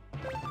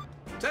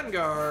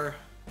 Tengar.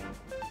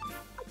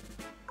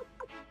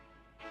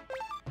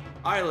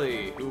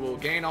 Eiley, who will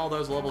gain all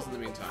those levels in the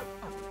meantime.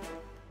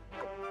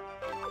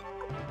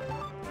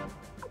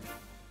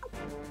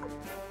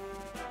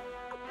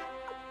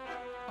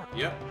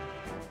 Yep.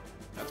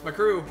 That's my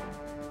crew.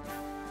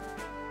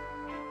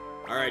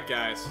 Alright,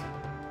 guys.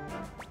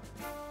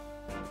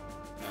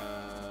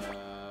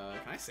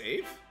 Can I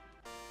save?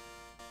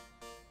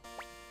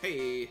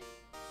 Hey.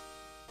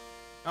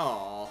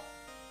 Aw.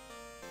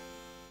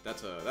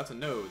 That's a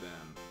no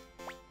then.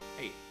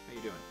 Hey, how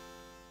you doing?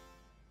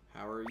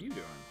 How are you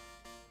doing?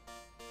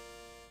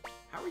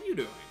 How are you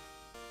doing?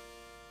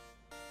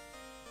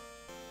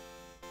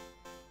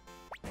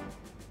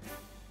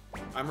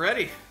 I'm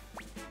ready.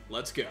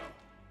 Let's go.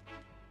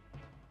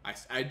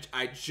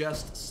 I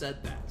just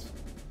said that.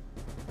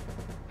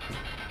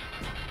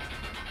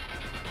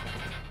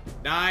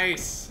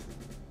 Nice.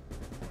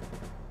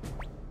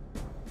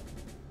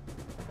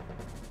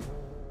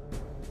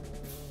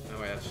 Oh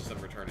wait, that's just them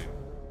returning.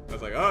 I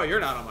was like, oh, you're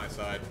not on my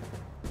side.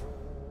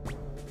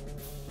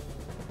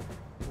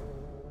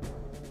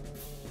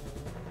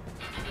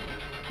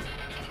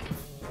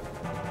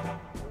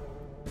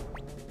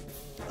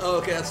 Oh,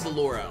 okay, that's the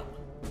lure out.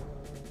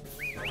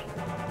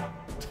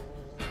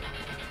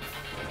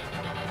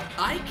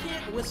 I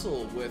can't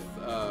whistle with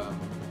the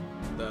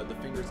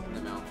fingers in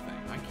the mouth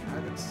thing. I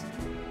can't.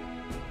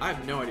 I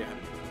have no idea how to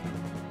do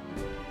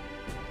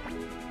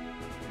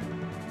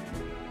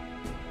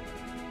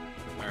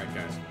that. All right,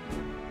 guys.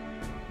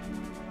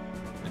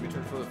 Let me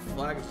turn for the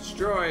flag is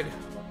destroyed.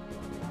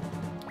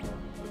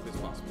 Quickly as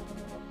possible.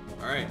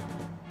 All right.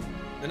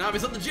 The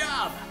Navi's on the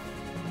job.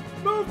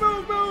 Move,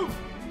 move, move.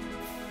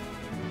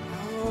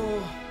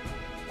 Oh.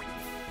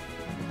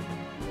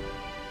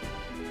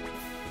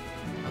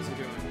 How's he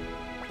doing?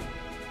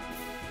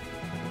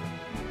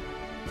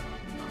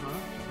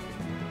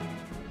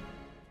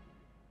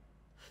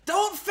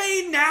 Don't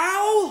fade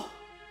now!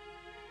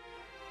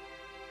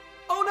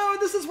 Oh no,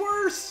 this is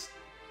worse!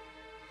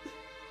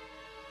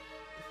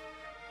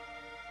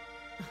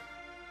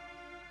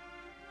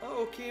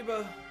 Oh,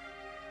 Kiba.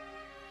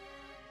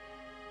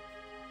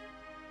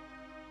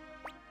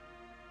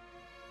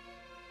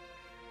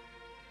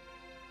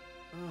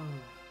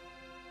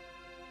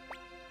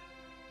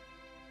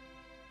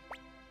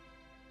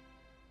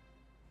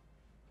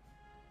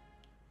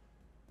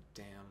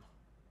 Damn.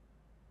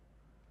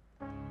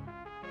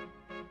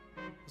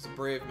 He's a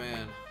brave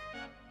man.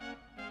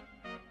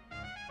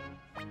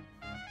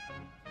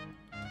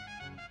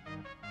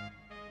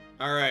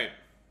 All right.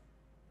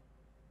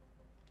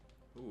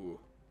 Ooh.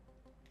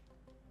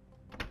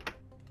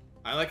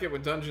 I like it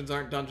when dungeons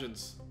aren't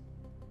dungeons.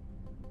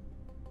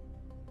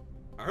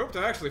 I hope to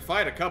actually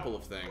fight a couple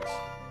of things.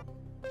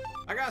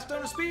 I got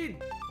Stone of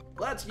Speed!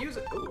 Let's use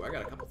it! Ooh, I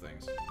got a couple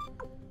things.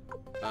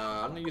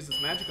 I'm gonna use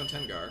this magic on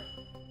Tengar.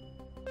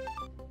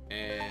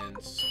 And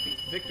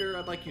Victor,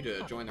 I'd like you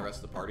to join the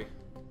rest of the party.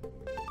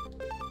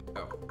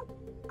 Oh.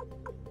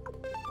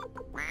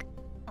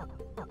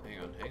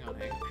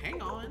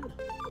 Hang on.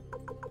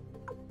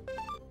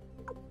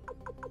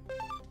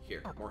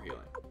 Here, more healing.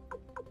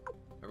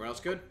 Everyone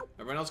else good?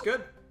 Everyone else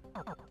good?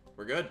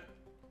 We're good.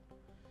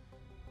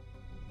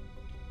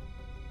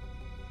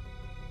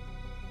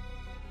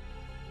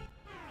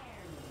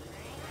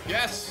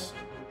 Yes!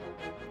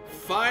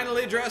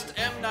 Finally dressed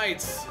M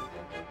Knights!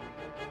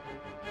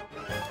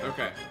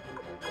 Okay.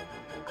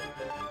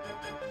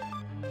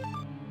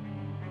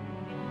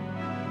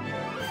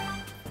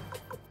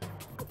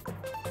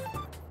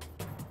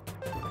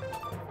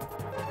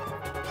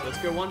 So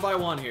let's go one by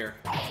one here.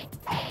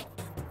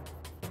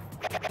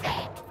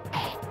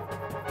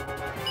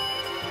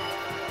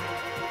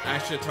 I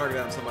should have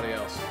targeted on somebody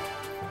else.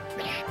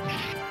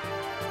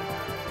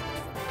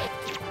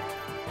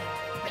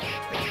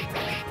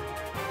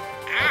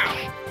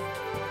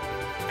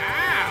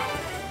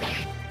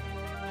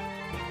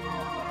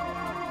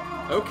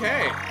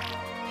 Okay.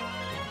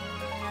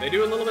 They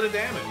do a little bit of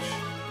damage.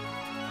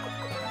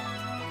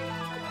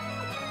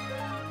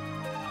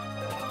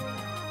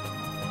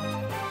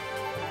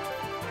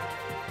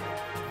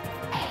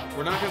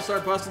 We're not gonna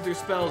start busting through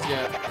spells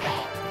yet.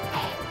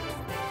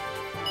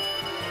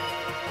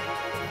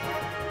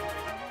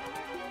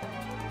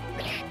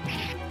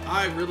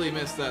 I really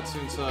missed that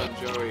Sunsa and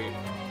Joey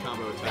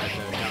combo attack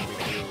that got me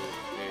through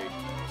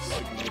a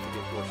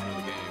significant portion of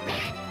the game.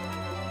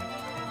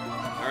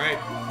 Alright.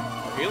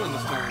 Healing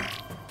this turn.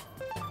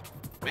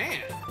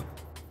 Man!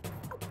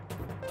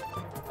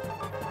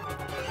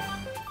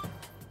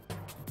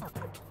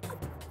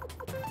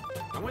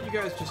 I want you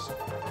guys just...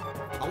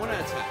 I want to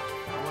attack.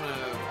 I want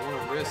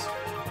to risk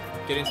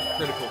getting some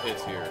critical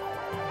hits here.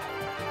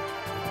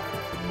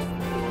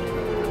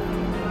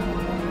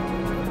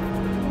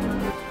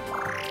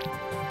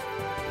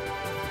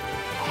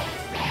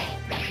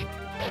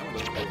 That one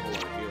doesn't do a whole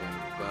lot of healing,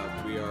 but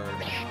we are...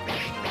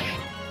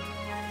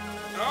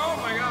 Oh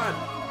my god!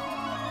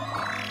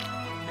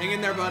 Hang in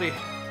there, buddy.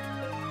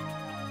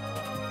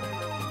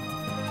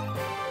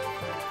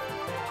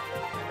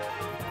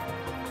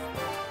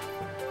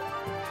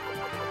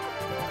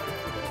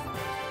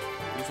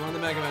 Use one of the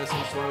Mega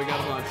Medicines, that's why we got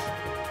a bunch.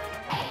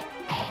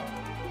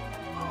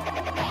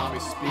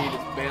 Nami's speed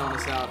is bailing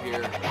us out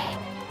here.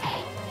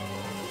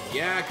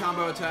 Yeah,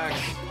 combo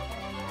attacks.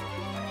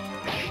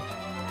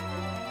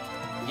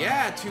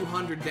 Yeah,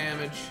 200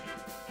 damage.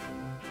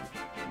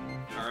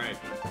 Alright,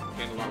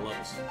 gained a lot of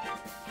levels.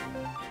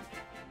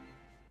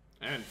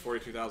 And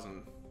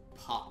 42,000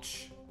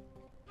 potch.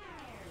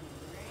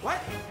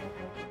 What?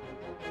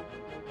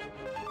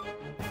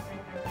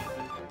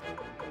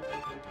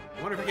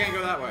 I wonder if we can't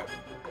go that way.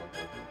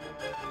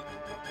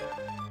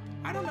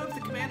 I don't know if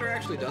the commander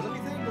actually does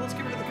anything, but let's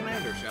give it to the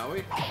commander, shall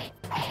we?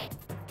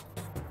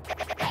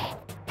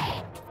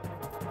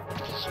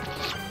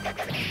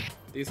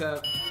 These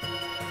have...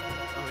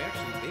 Oh,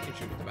 actually, they can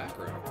shoot at the back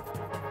row.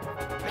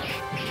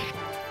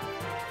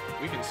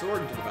 We can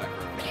sword into the back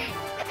row.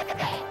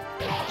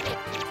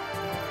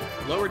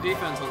 Lower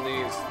defense on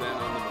these than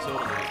on the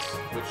Matilda Knights,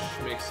 which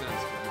makes sense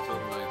because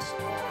Matilda Knights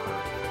are...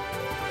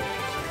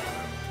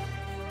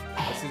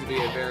 This seems to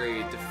be a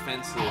very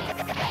defensive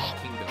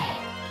kingdom.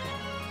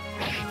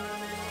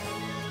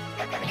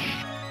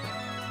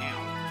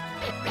 Ow.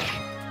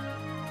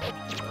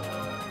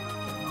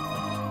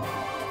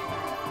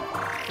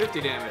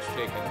 50 damage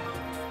taken.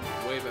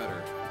 Way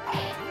better. I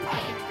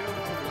can't go to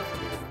the left.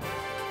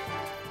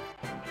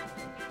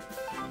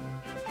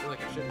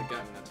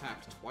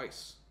 attacked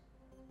twice.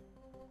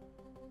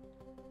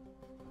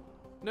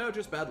 No,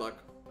 just bad luck.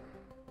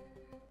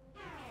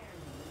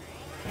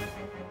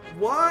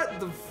 What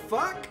the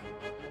fuck?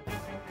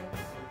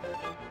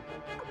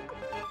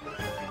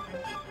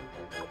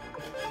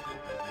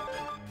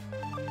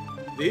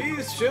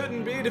 These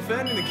shouldn't be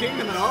defending the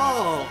kingdom at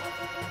all.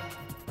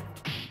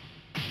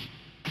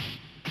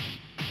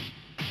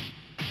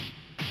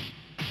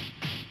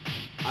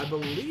 I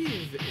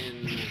believe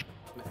in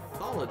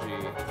mythology,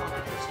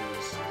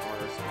 cockatrices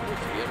are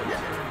supposed to be able to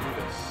turn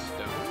into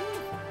stone,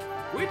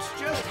 which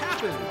just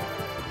happened.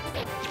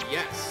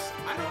 Yes,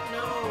 I don't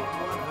know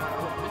what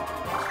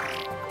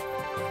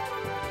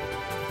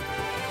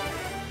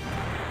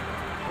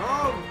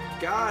Oh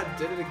God,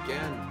 did it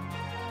again.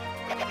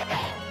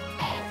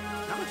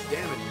 Not much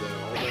damage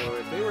though. Although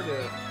if they were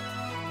to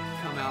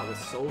come out with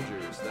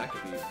soldiers, that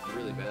could be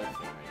really bad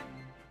for me.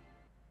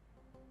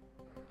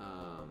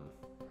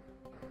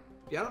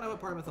 Yeah, I don't know what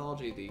part of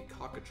mythology the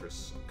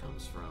cockatrice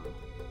comes from.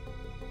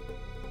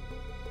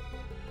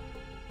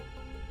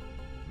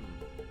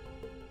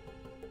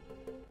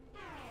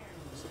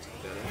 This looks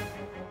like dead end.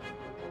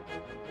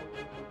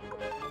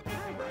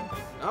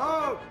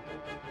 Oh!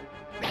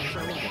 Let's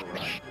try one more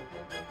run.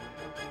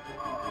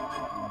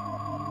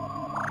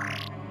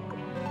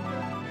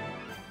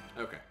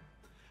 Okay.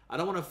 I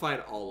don't want to fight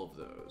all of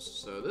those.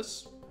 So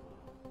this...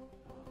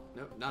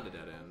 Nope, not a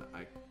dead end.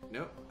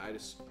 Nope, I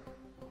just...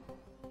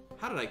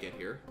 How did I get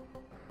here?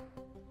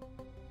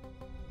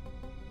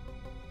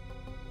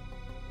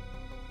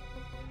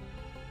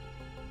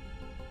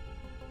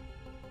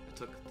 I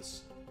took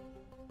this...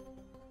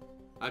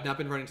 I've not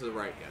been running to the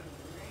right yet.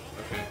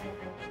 Okay.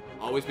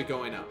 Always be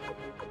going up.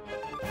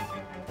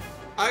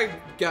 I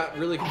got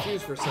really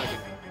confused for a second.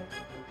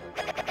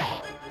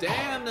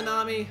 Damn,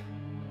 Nanami!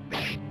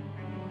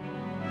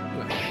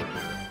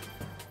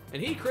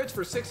 And he crits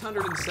for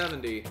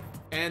 670,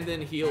 and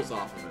then heals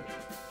off of it.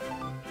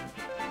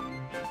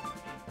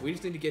 We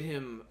just need to get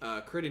him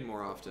critting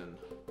more often.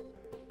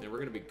 And we're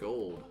gonna be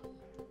gold.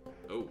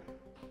 Oh.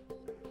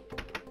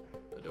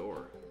 A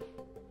door.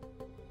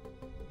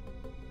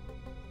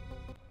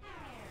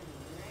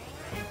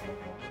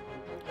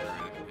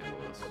 Alright, I can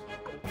handle this.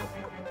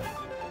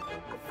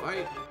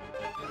 Fight!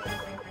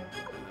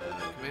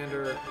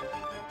 Commander.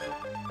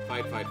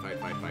 Fight. Hadn't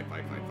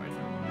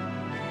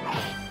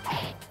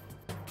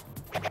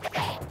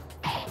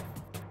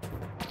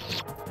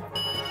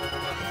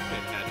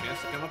had a chance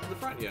to come up to the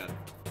front yet.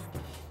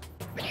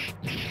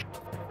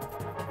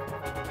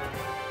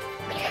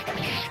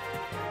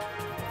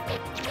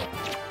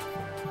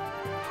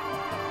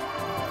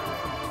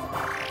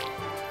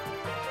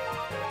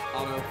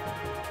 Auto.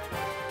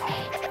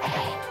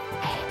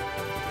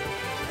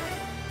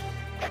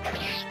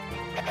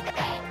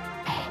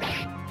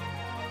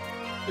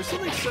 There's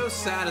something so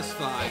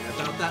satisfying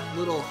about that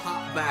little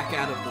hop back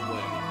out of the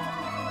way.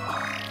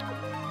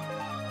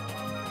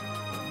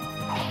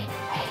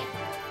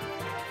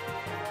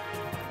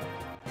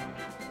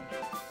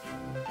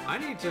 I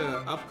need to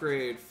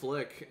upgrade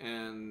Flick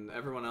and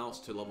everyone else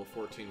to level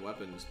 14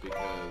 weapons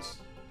because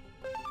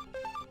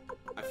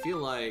I feel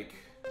like...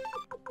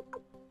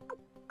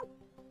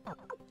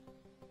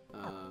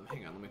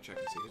 hang on, let me check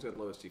and see. Who's got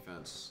lowest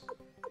defense?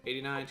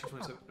 89,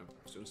 227... No,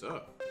 students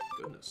up.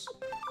 Goodness.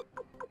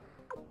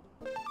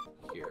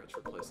 Here, let's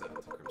replace that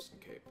with a Crimson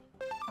Cape.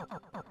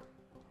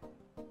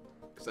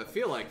 Because I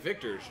feel like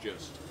Victor's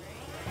just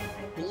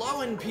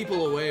blowing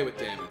people away with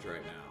damage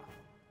right now.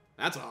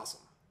 That's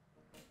awesome.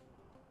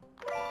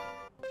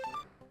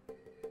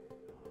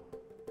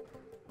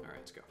 Alright,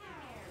 let's go.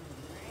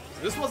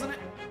 So this wasn't it?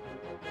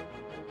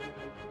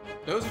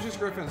 Those are just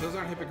griffins. Those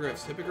aren't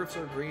hippogriffs. Hippogriffs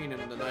are green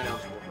and the night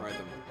elves will ride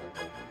them.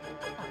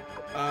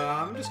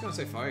 I'm just gonna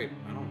say fight.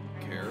 I don't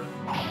care.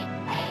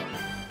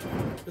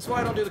 That's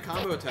why I don't do the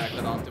combo attack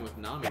that often with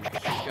Nami,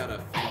 because she's got a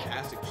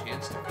fantastic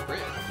chance to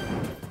crit.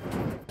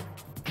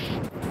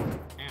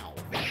 Ow.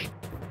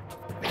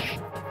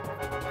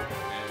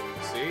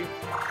 And see?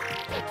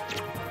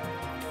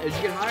 As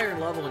you get higher in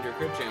level and your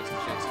crit chance and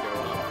chance to go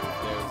up,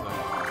 there's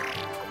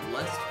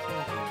less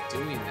point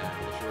in doing that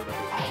unless you're about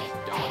to just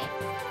done.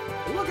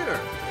 But look at her!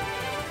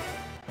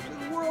 She's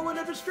a whirlwind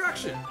of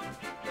destruction!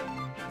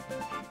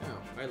 Oh,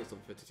 Eileen's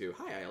level 52.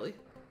 Hi, Eileen.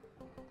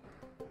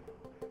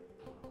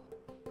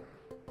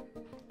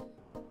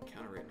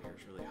 Counter rate in here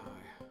is really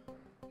high.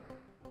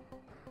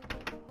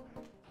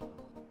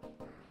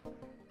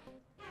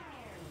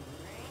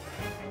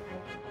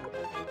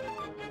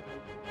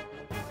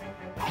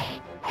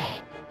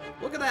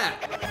 Look at that!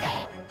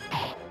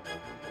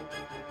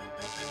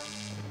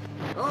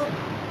 Oh,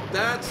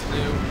 that's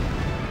new.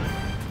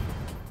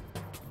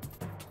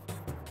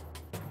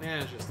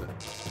 Yeah, it's just that.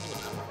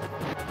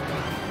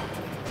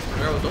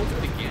 Arrow, don't do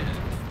it again.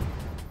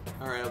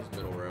 Alright, that was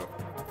middle row.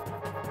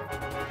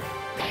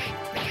 I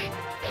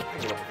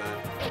can go up with that.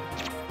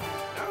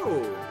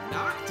 Oh,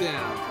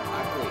 knockdown.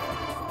 Finally.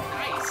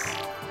 Nice.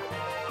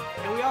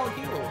 And we all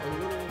heal a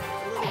little bit.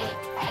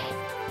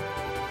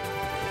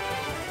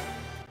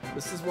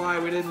 This is why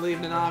we didn't leave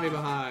Nanami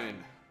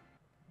behind.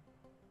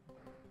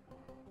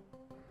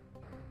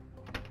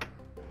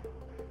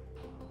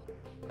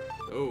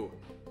 Oh.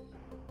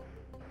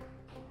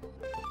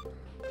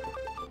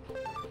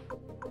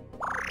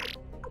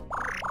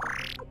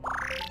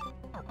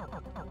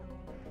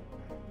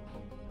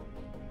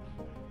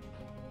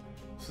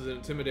 This is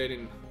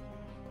intimidating.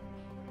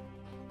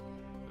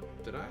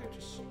 Did I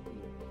just...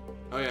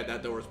 Oh yeah,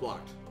 that door is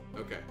blocked.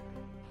 Okay.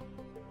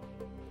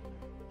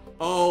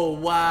 Oh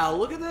wow,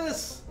 look at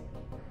this!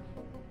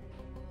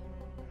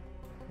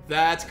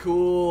 That's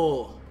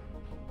cool!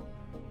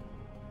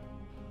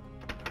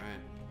 Alright.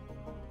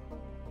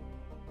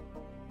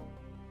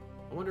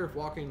 I wonder if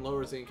walking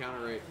lowers the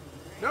encounter rate.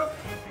 Nope!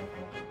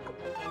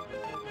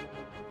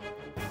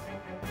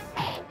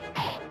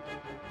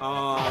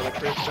 Oh, the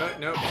crit.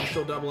 Nope, she's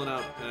still doubling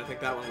up. And I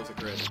think that one was a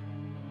crit.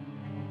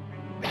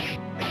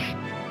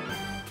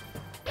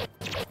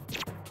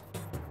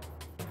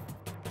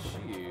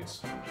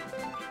 Jeez.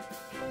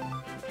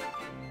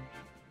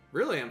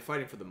 Really, I'm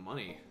fighting for the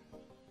money.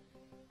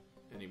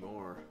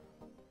 Anymore.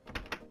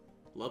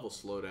 Level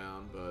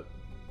slowdown, but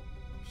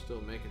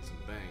still making some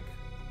bank.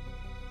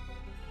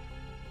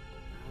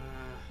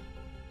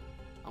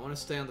 I want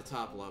to stay on the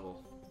top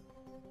level.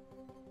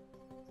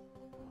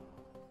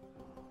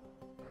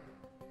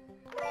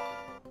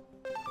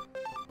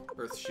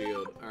 Earth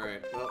Shield.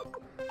 Alright, well,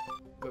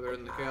 better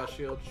than the Chaos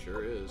Shield?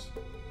 Sure is.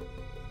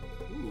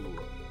 Ooh.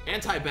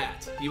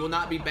 Anti-bat. He will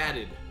not be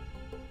batted.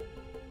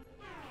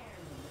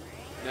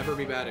 Never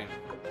be batting.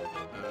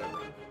 Run.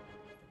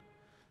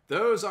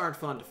 Those aren't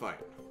fun to fight.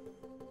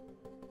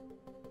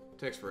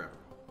 Takes forever.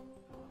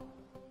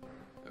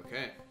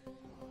 Okay.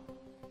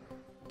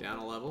 Down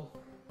a level.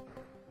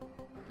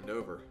 And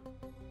over.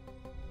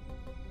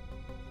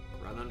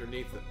 Run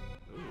underneath it.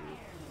 Ooh.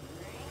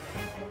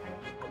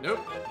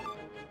 Nope.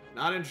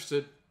 Not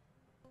interested.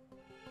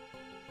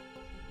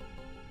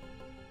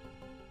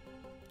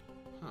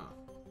 Huh.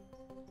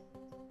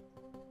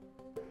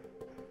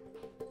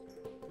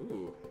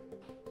 Ooh.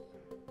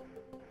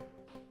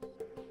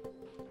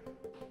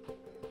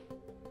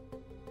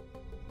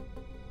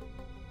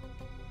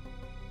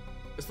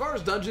 As far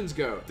as dungeons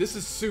go, this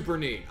is super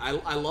neat. I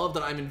love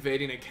that I'm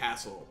invading a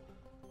castle.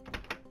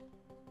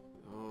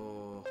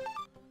 Oh.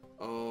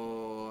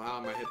 Oh, how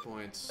are my hit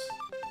points?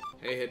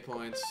 Hey, hit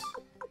points.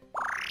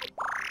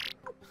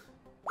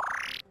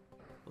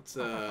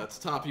 Let's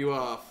top you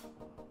off.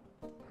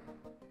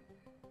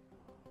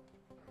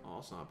 Oh,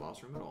 it's not a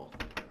boss room at all.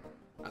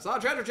 I saw a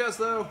treasure chest,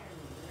 though!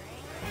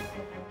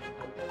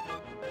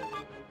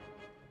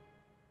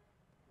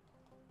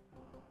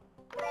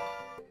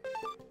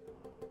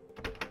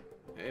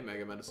 Hey,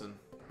 Mega Medicine.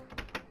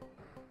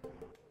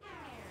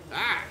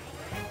 Ah!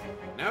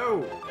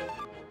 No!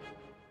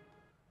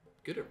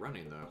 Good at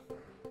running, though.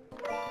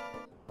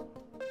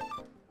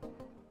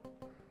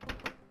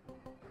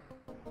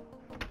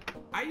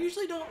 I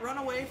usually don't run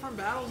away from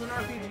battles in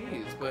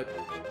RPGs, but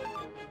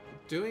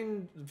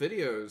doing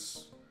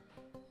videos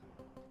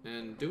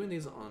and doing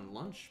these on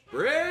lunch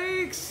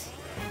breaks?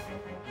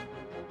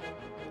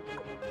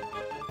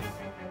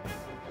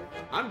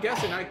 I'm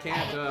guessing I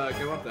can't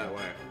go up that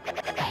way.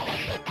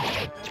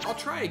 I'll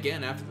try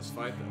again after this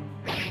fight, though.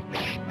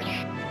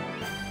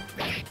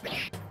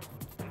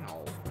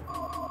 Ow.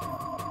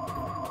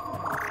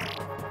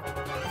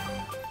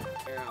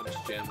 Here, I'll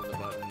just jam on the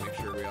button, make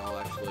sure we all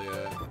actually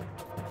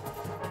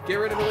get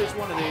rid of at least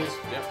one of these.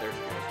 Yep, there she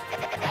goes.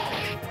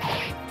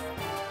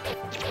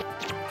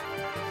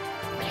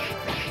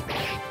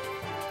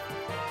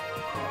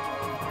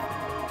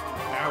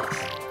 Ouch.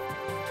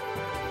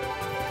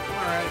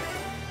 Alright.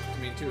 I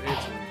mean, 2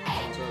 hits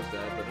and so's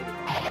dead, but it'll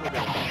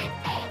go.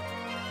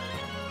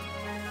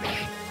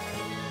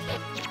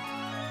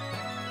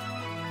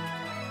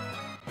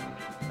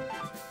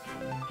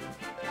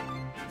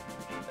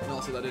 And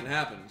also, that didn't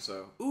happen,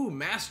 so. Ooh,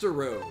 Master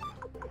Robe.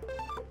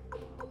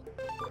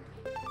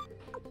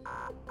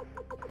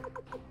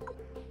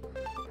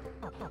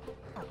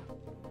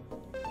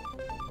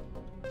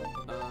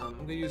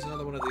 I'm gonna use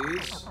another one of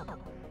these.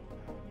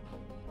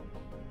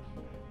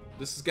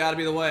 This has got to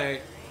be the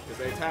way,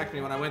 because they attacked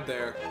me when I went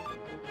there.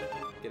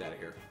 Get out of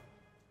here.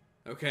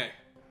 Okay.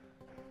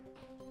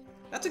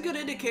 That's a good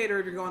indicator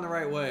if you're going the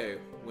right way,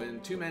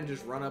 when 2 men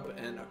just run up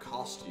and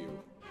accost you.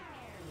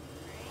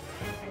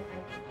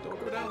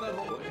 Don't go down that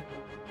hallway.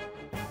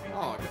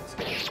 Oh, I got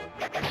scared.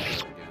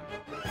 Again.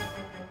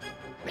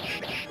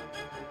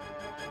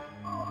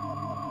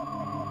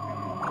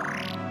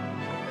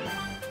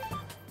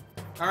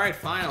 Alright,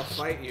 fine, I'll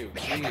fight you.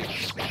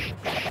 Jeez.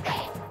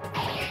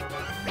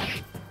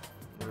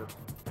 We're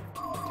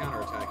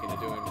counterattacking and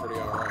doing pretty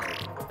alright.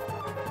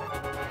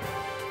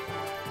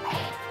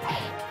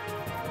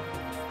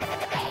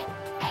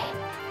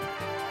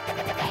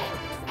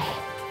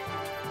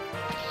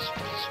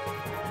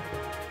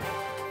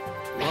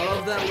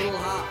 Love that little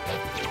hop.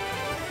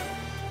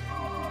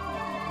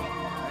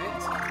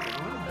 Alright.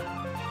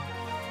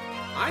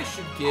 I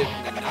should give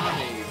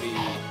Nanami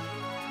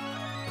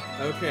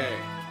the... Okay.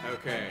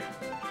 Okay.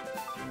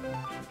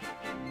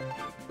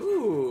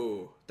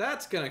 Ooh,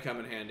 that's gonna come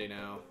in handy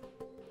now.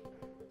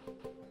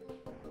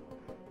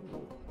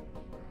 Ooh.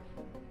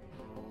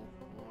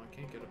 Oh, I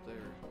can't get up up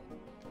there.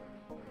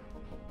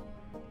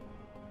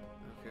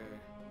 Okay.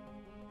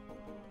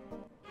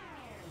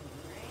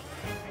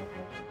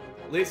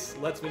 At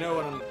least lets me know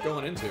what I'm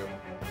going into.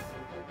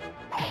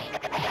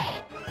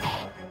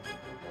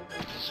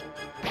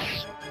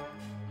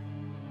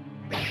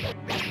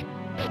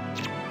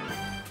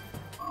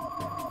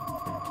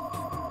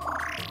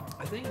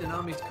 I think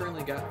Nanami's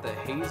currently got the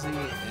Hazy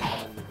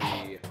and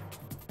the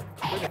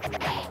Critical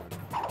Rune.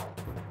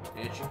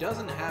 And she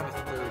doesn't have a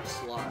third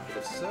slot, but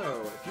if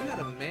so, if you had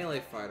a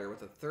melee fighter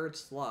with a third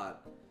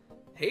slot,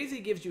 Hazy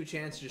gives you a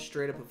chance to just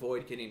straight up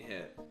avoid getting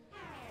hit.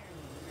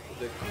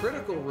 The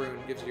Critical Rune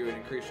gives you an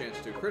increased chance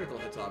to do critical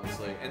hits,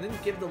 obviously, and then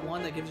give the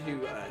one that gives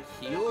you a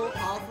heal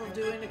off of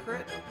doing a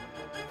crit.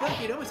 I feel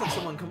like you'd always have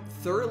someone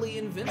thoroughly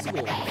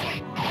invincible.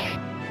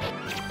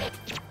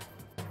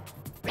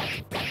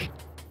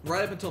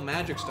 Right up until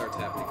magic starts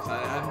happening, because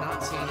I have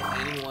not seen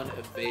anyone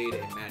evade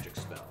a magic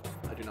spell.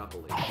 I do not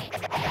believe.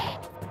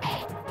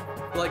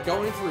 But, like,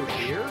 going through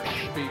here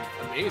would be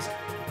amazing.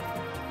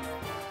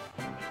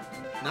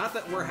 Not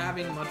that we're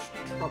having much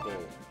trouble.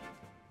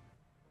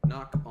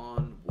 Knock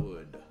on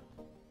wood.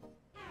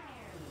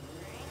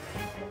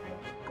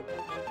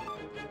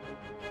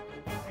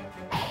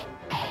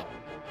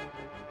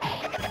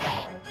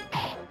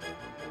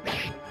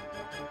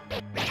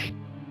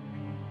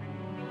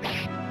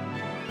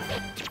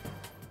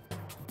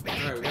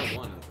 Alright, we got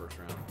one in the first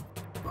round.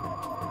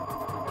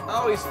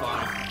 Oh, he's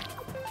fine.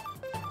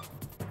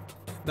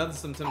 That's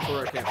some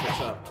tempura I can't fix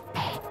up.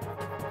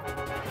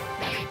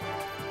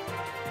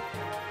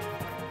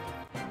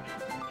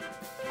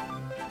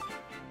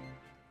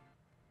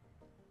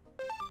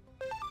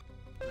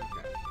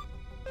 Okay.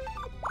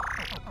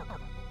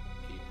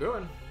 Keep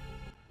going.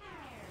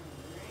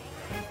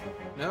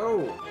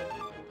 No!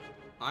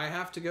 I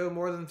have to go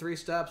more than 3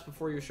 steps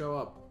before you show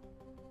up.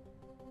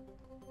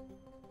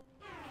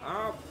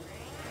 Oh.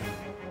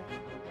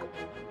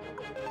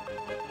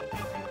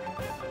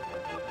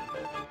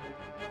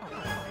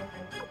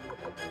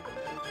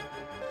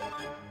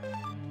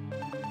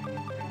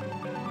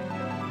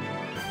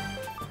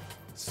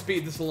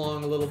 Speed this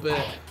along a little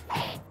bit.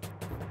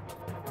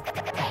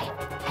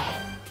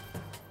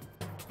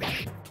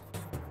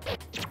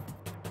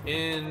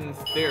 In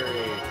theory.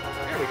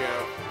 There we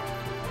go.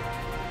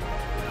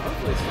 Now,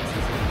 hopefully, since this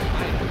is an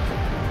item,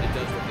 it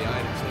does what the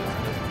item says.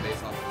 It doesn't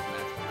base off of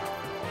magic power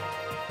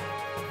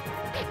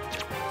at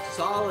all.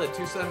 Solid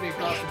 270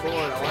 across the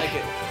board. I like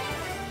it.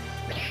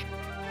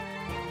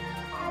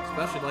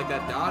 Especially like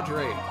that dodge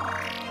rate.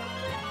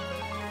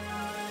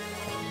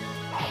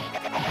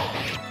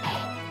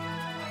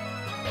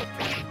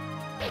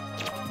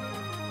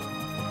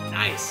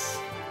 Nice!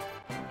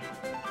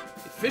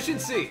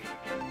 Efficiency!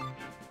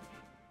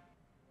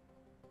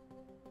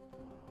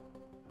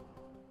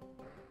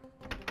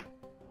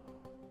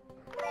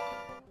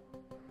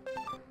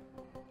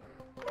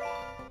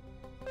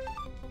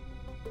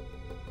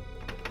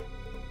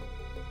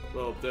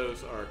 Well,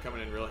 those are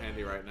coming in real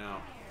handy right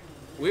now.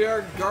 We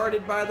are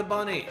guarded by the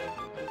bunny!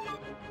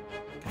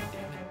 God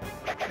damn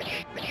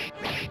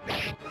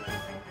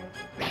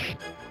it.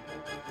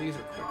 These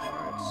are quick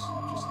fights.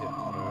 Just hit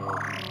auto.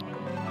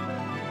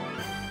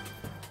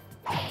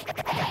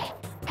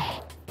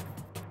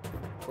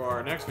 For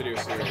our next video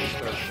series,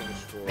 start to finish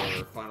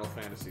for Final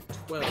Fantasy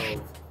XII,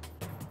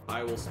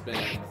 I will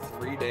spend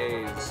 3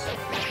 days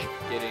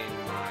getting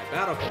my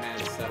battle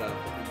command set up,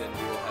 and then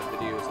we will have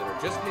videos that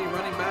are just me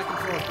running back and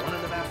forth, one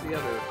of them after the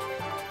other,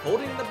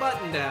 holding the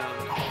button down,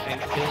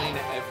 and killing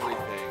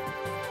everything.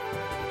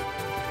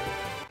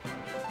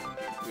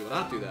 We will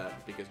not do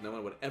that, because no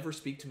one would ever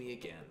speak to me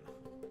again.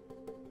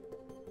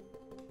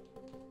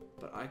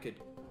 But I could...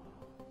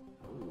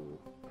 Ooh.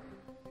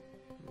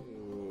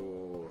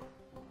 Ooh.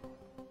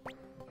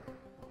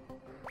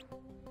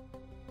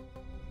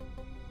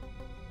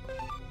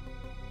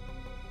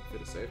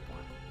 Hit a save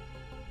point.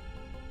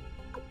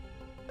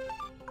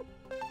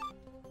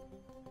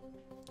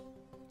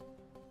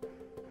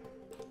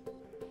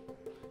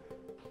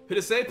 Hit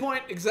a save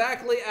point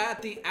exactly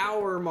at the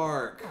hour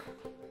mark.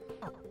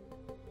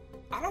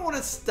 I don't want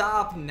to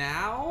stop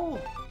now,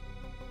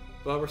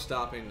 but we're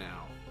stopping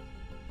now.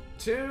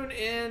 Tune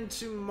in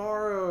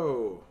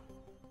tomorrow.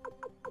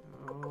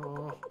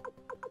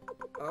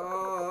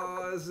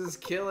 Oh, this is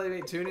killing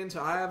me. Tune in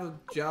to... I have a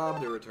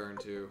job to return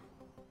to.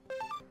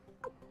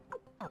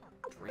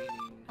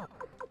 Training.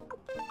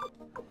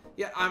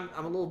 Yeah, I'm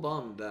a little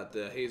bummed that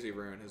the Hazy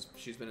Rune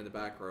she's been in the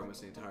back row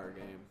almost the entire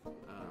game.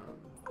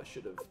 I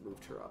should have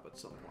moved her up at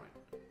some point.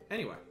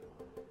 Anyway,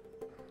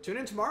 tune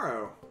in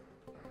tomorrow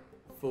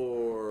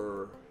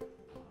for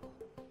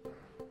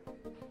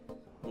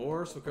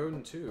more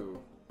Suikoden 2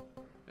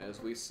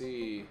 as we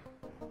see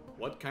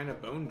what kind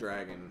of bone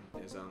dragon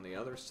is on the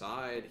other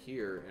side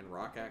here in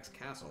Rock Axe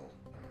Castle.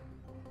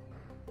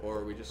 Or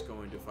are we just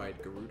going to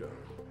fight Gerudo?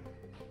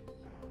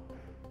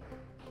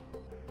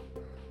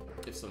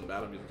 If some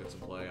battle music gets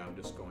in play, I'm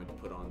just going to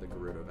put on the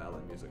Gerudo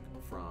Valley music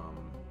from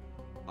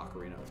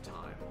Ocarina of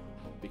Time,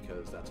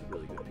 because that's a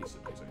really good piece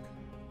of music.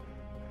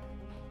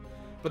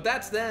 But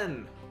that's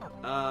then.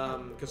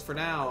 Because for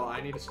now,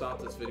 I need to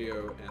stop this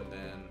video and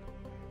then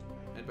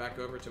head back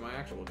over to my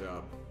actual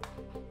job.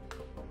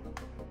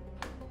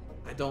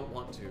 I don't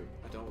want to,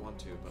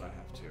 but I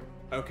have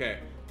to. Okay,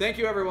 thank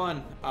you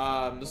everyone.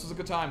 This was a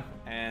good time,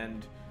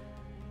 and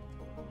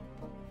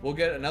we'll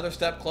get another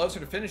step closer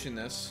to finishing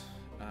this,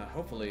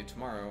 hopefully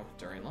tomorrow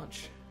during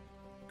lunch.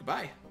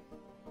 Goodbye.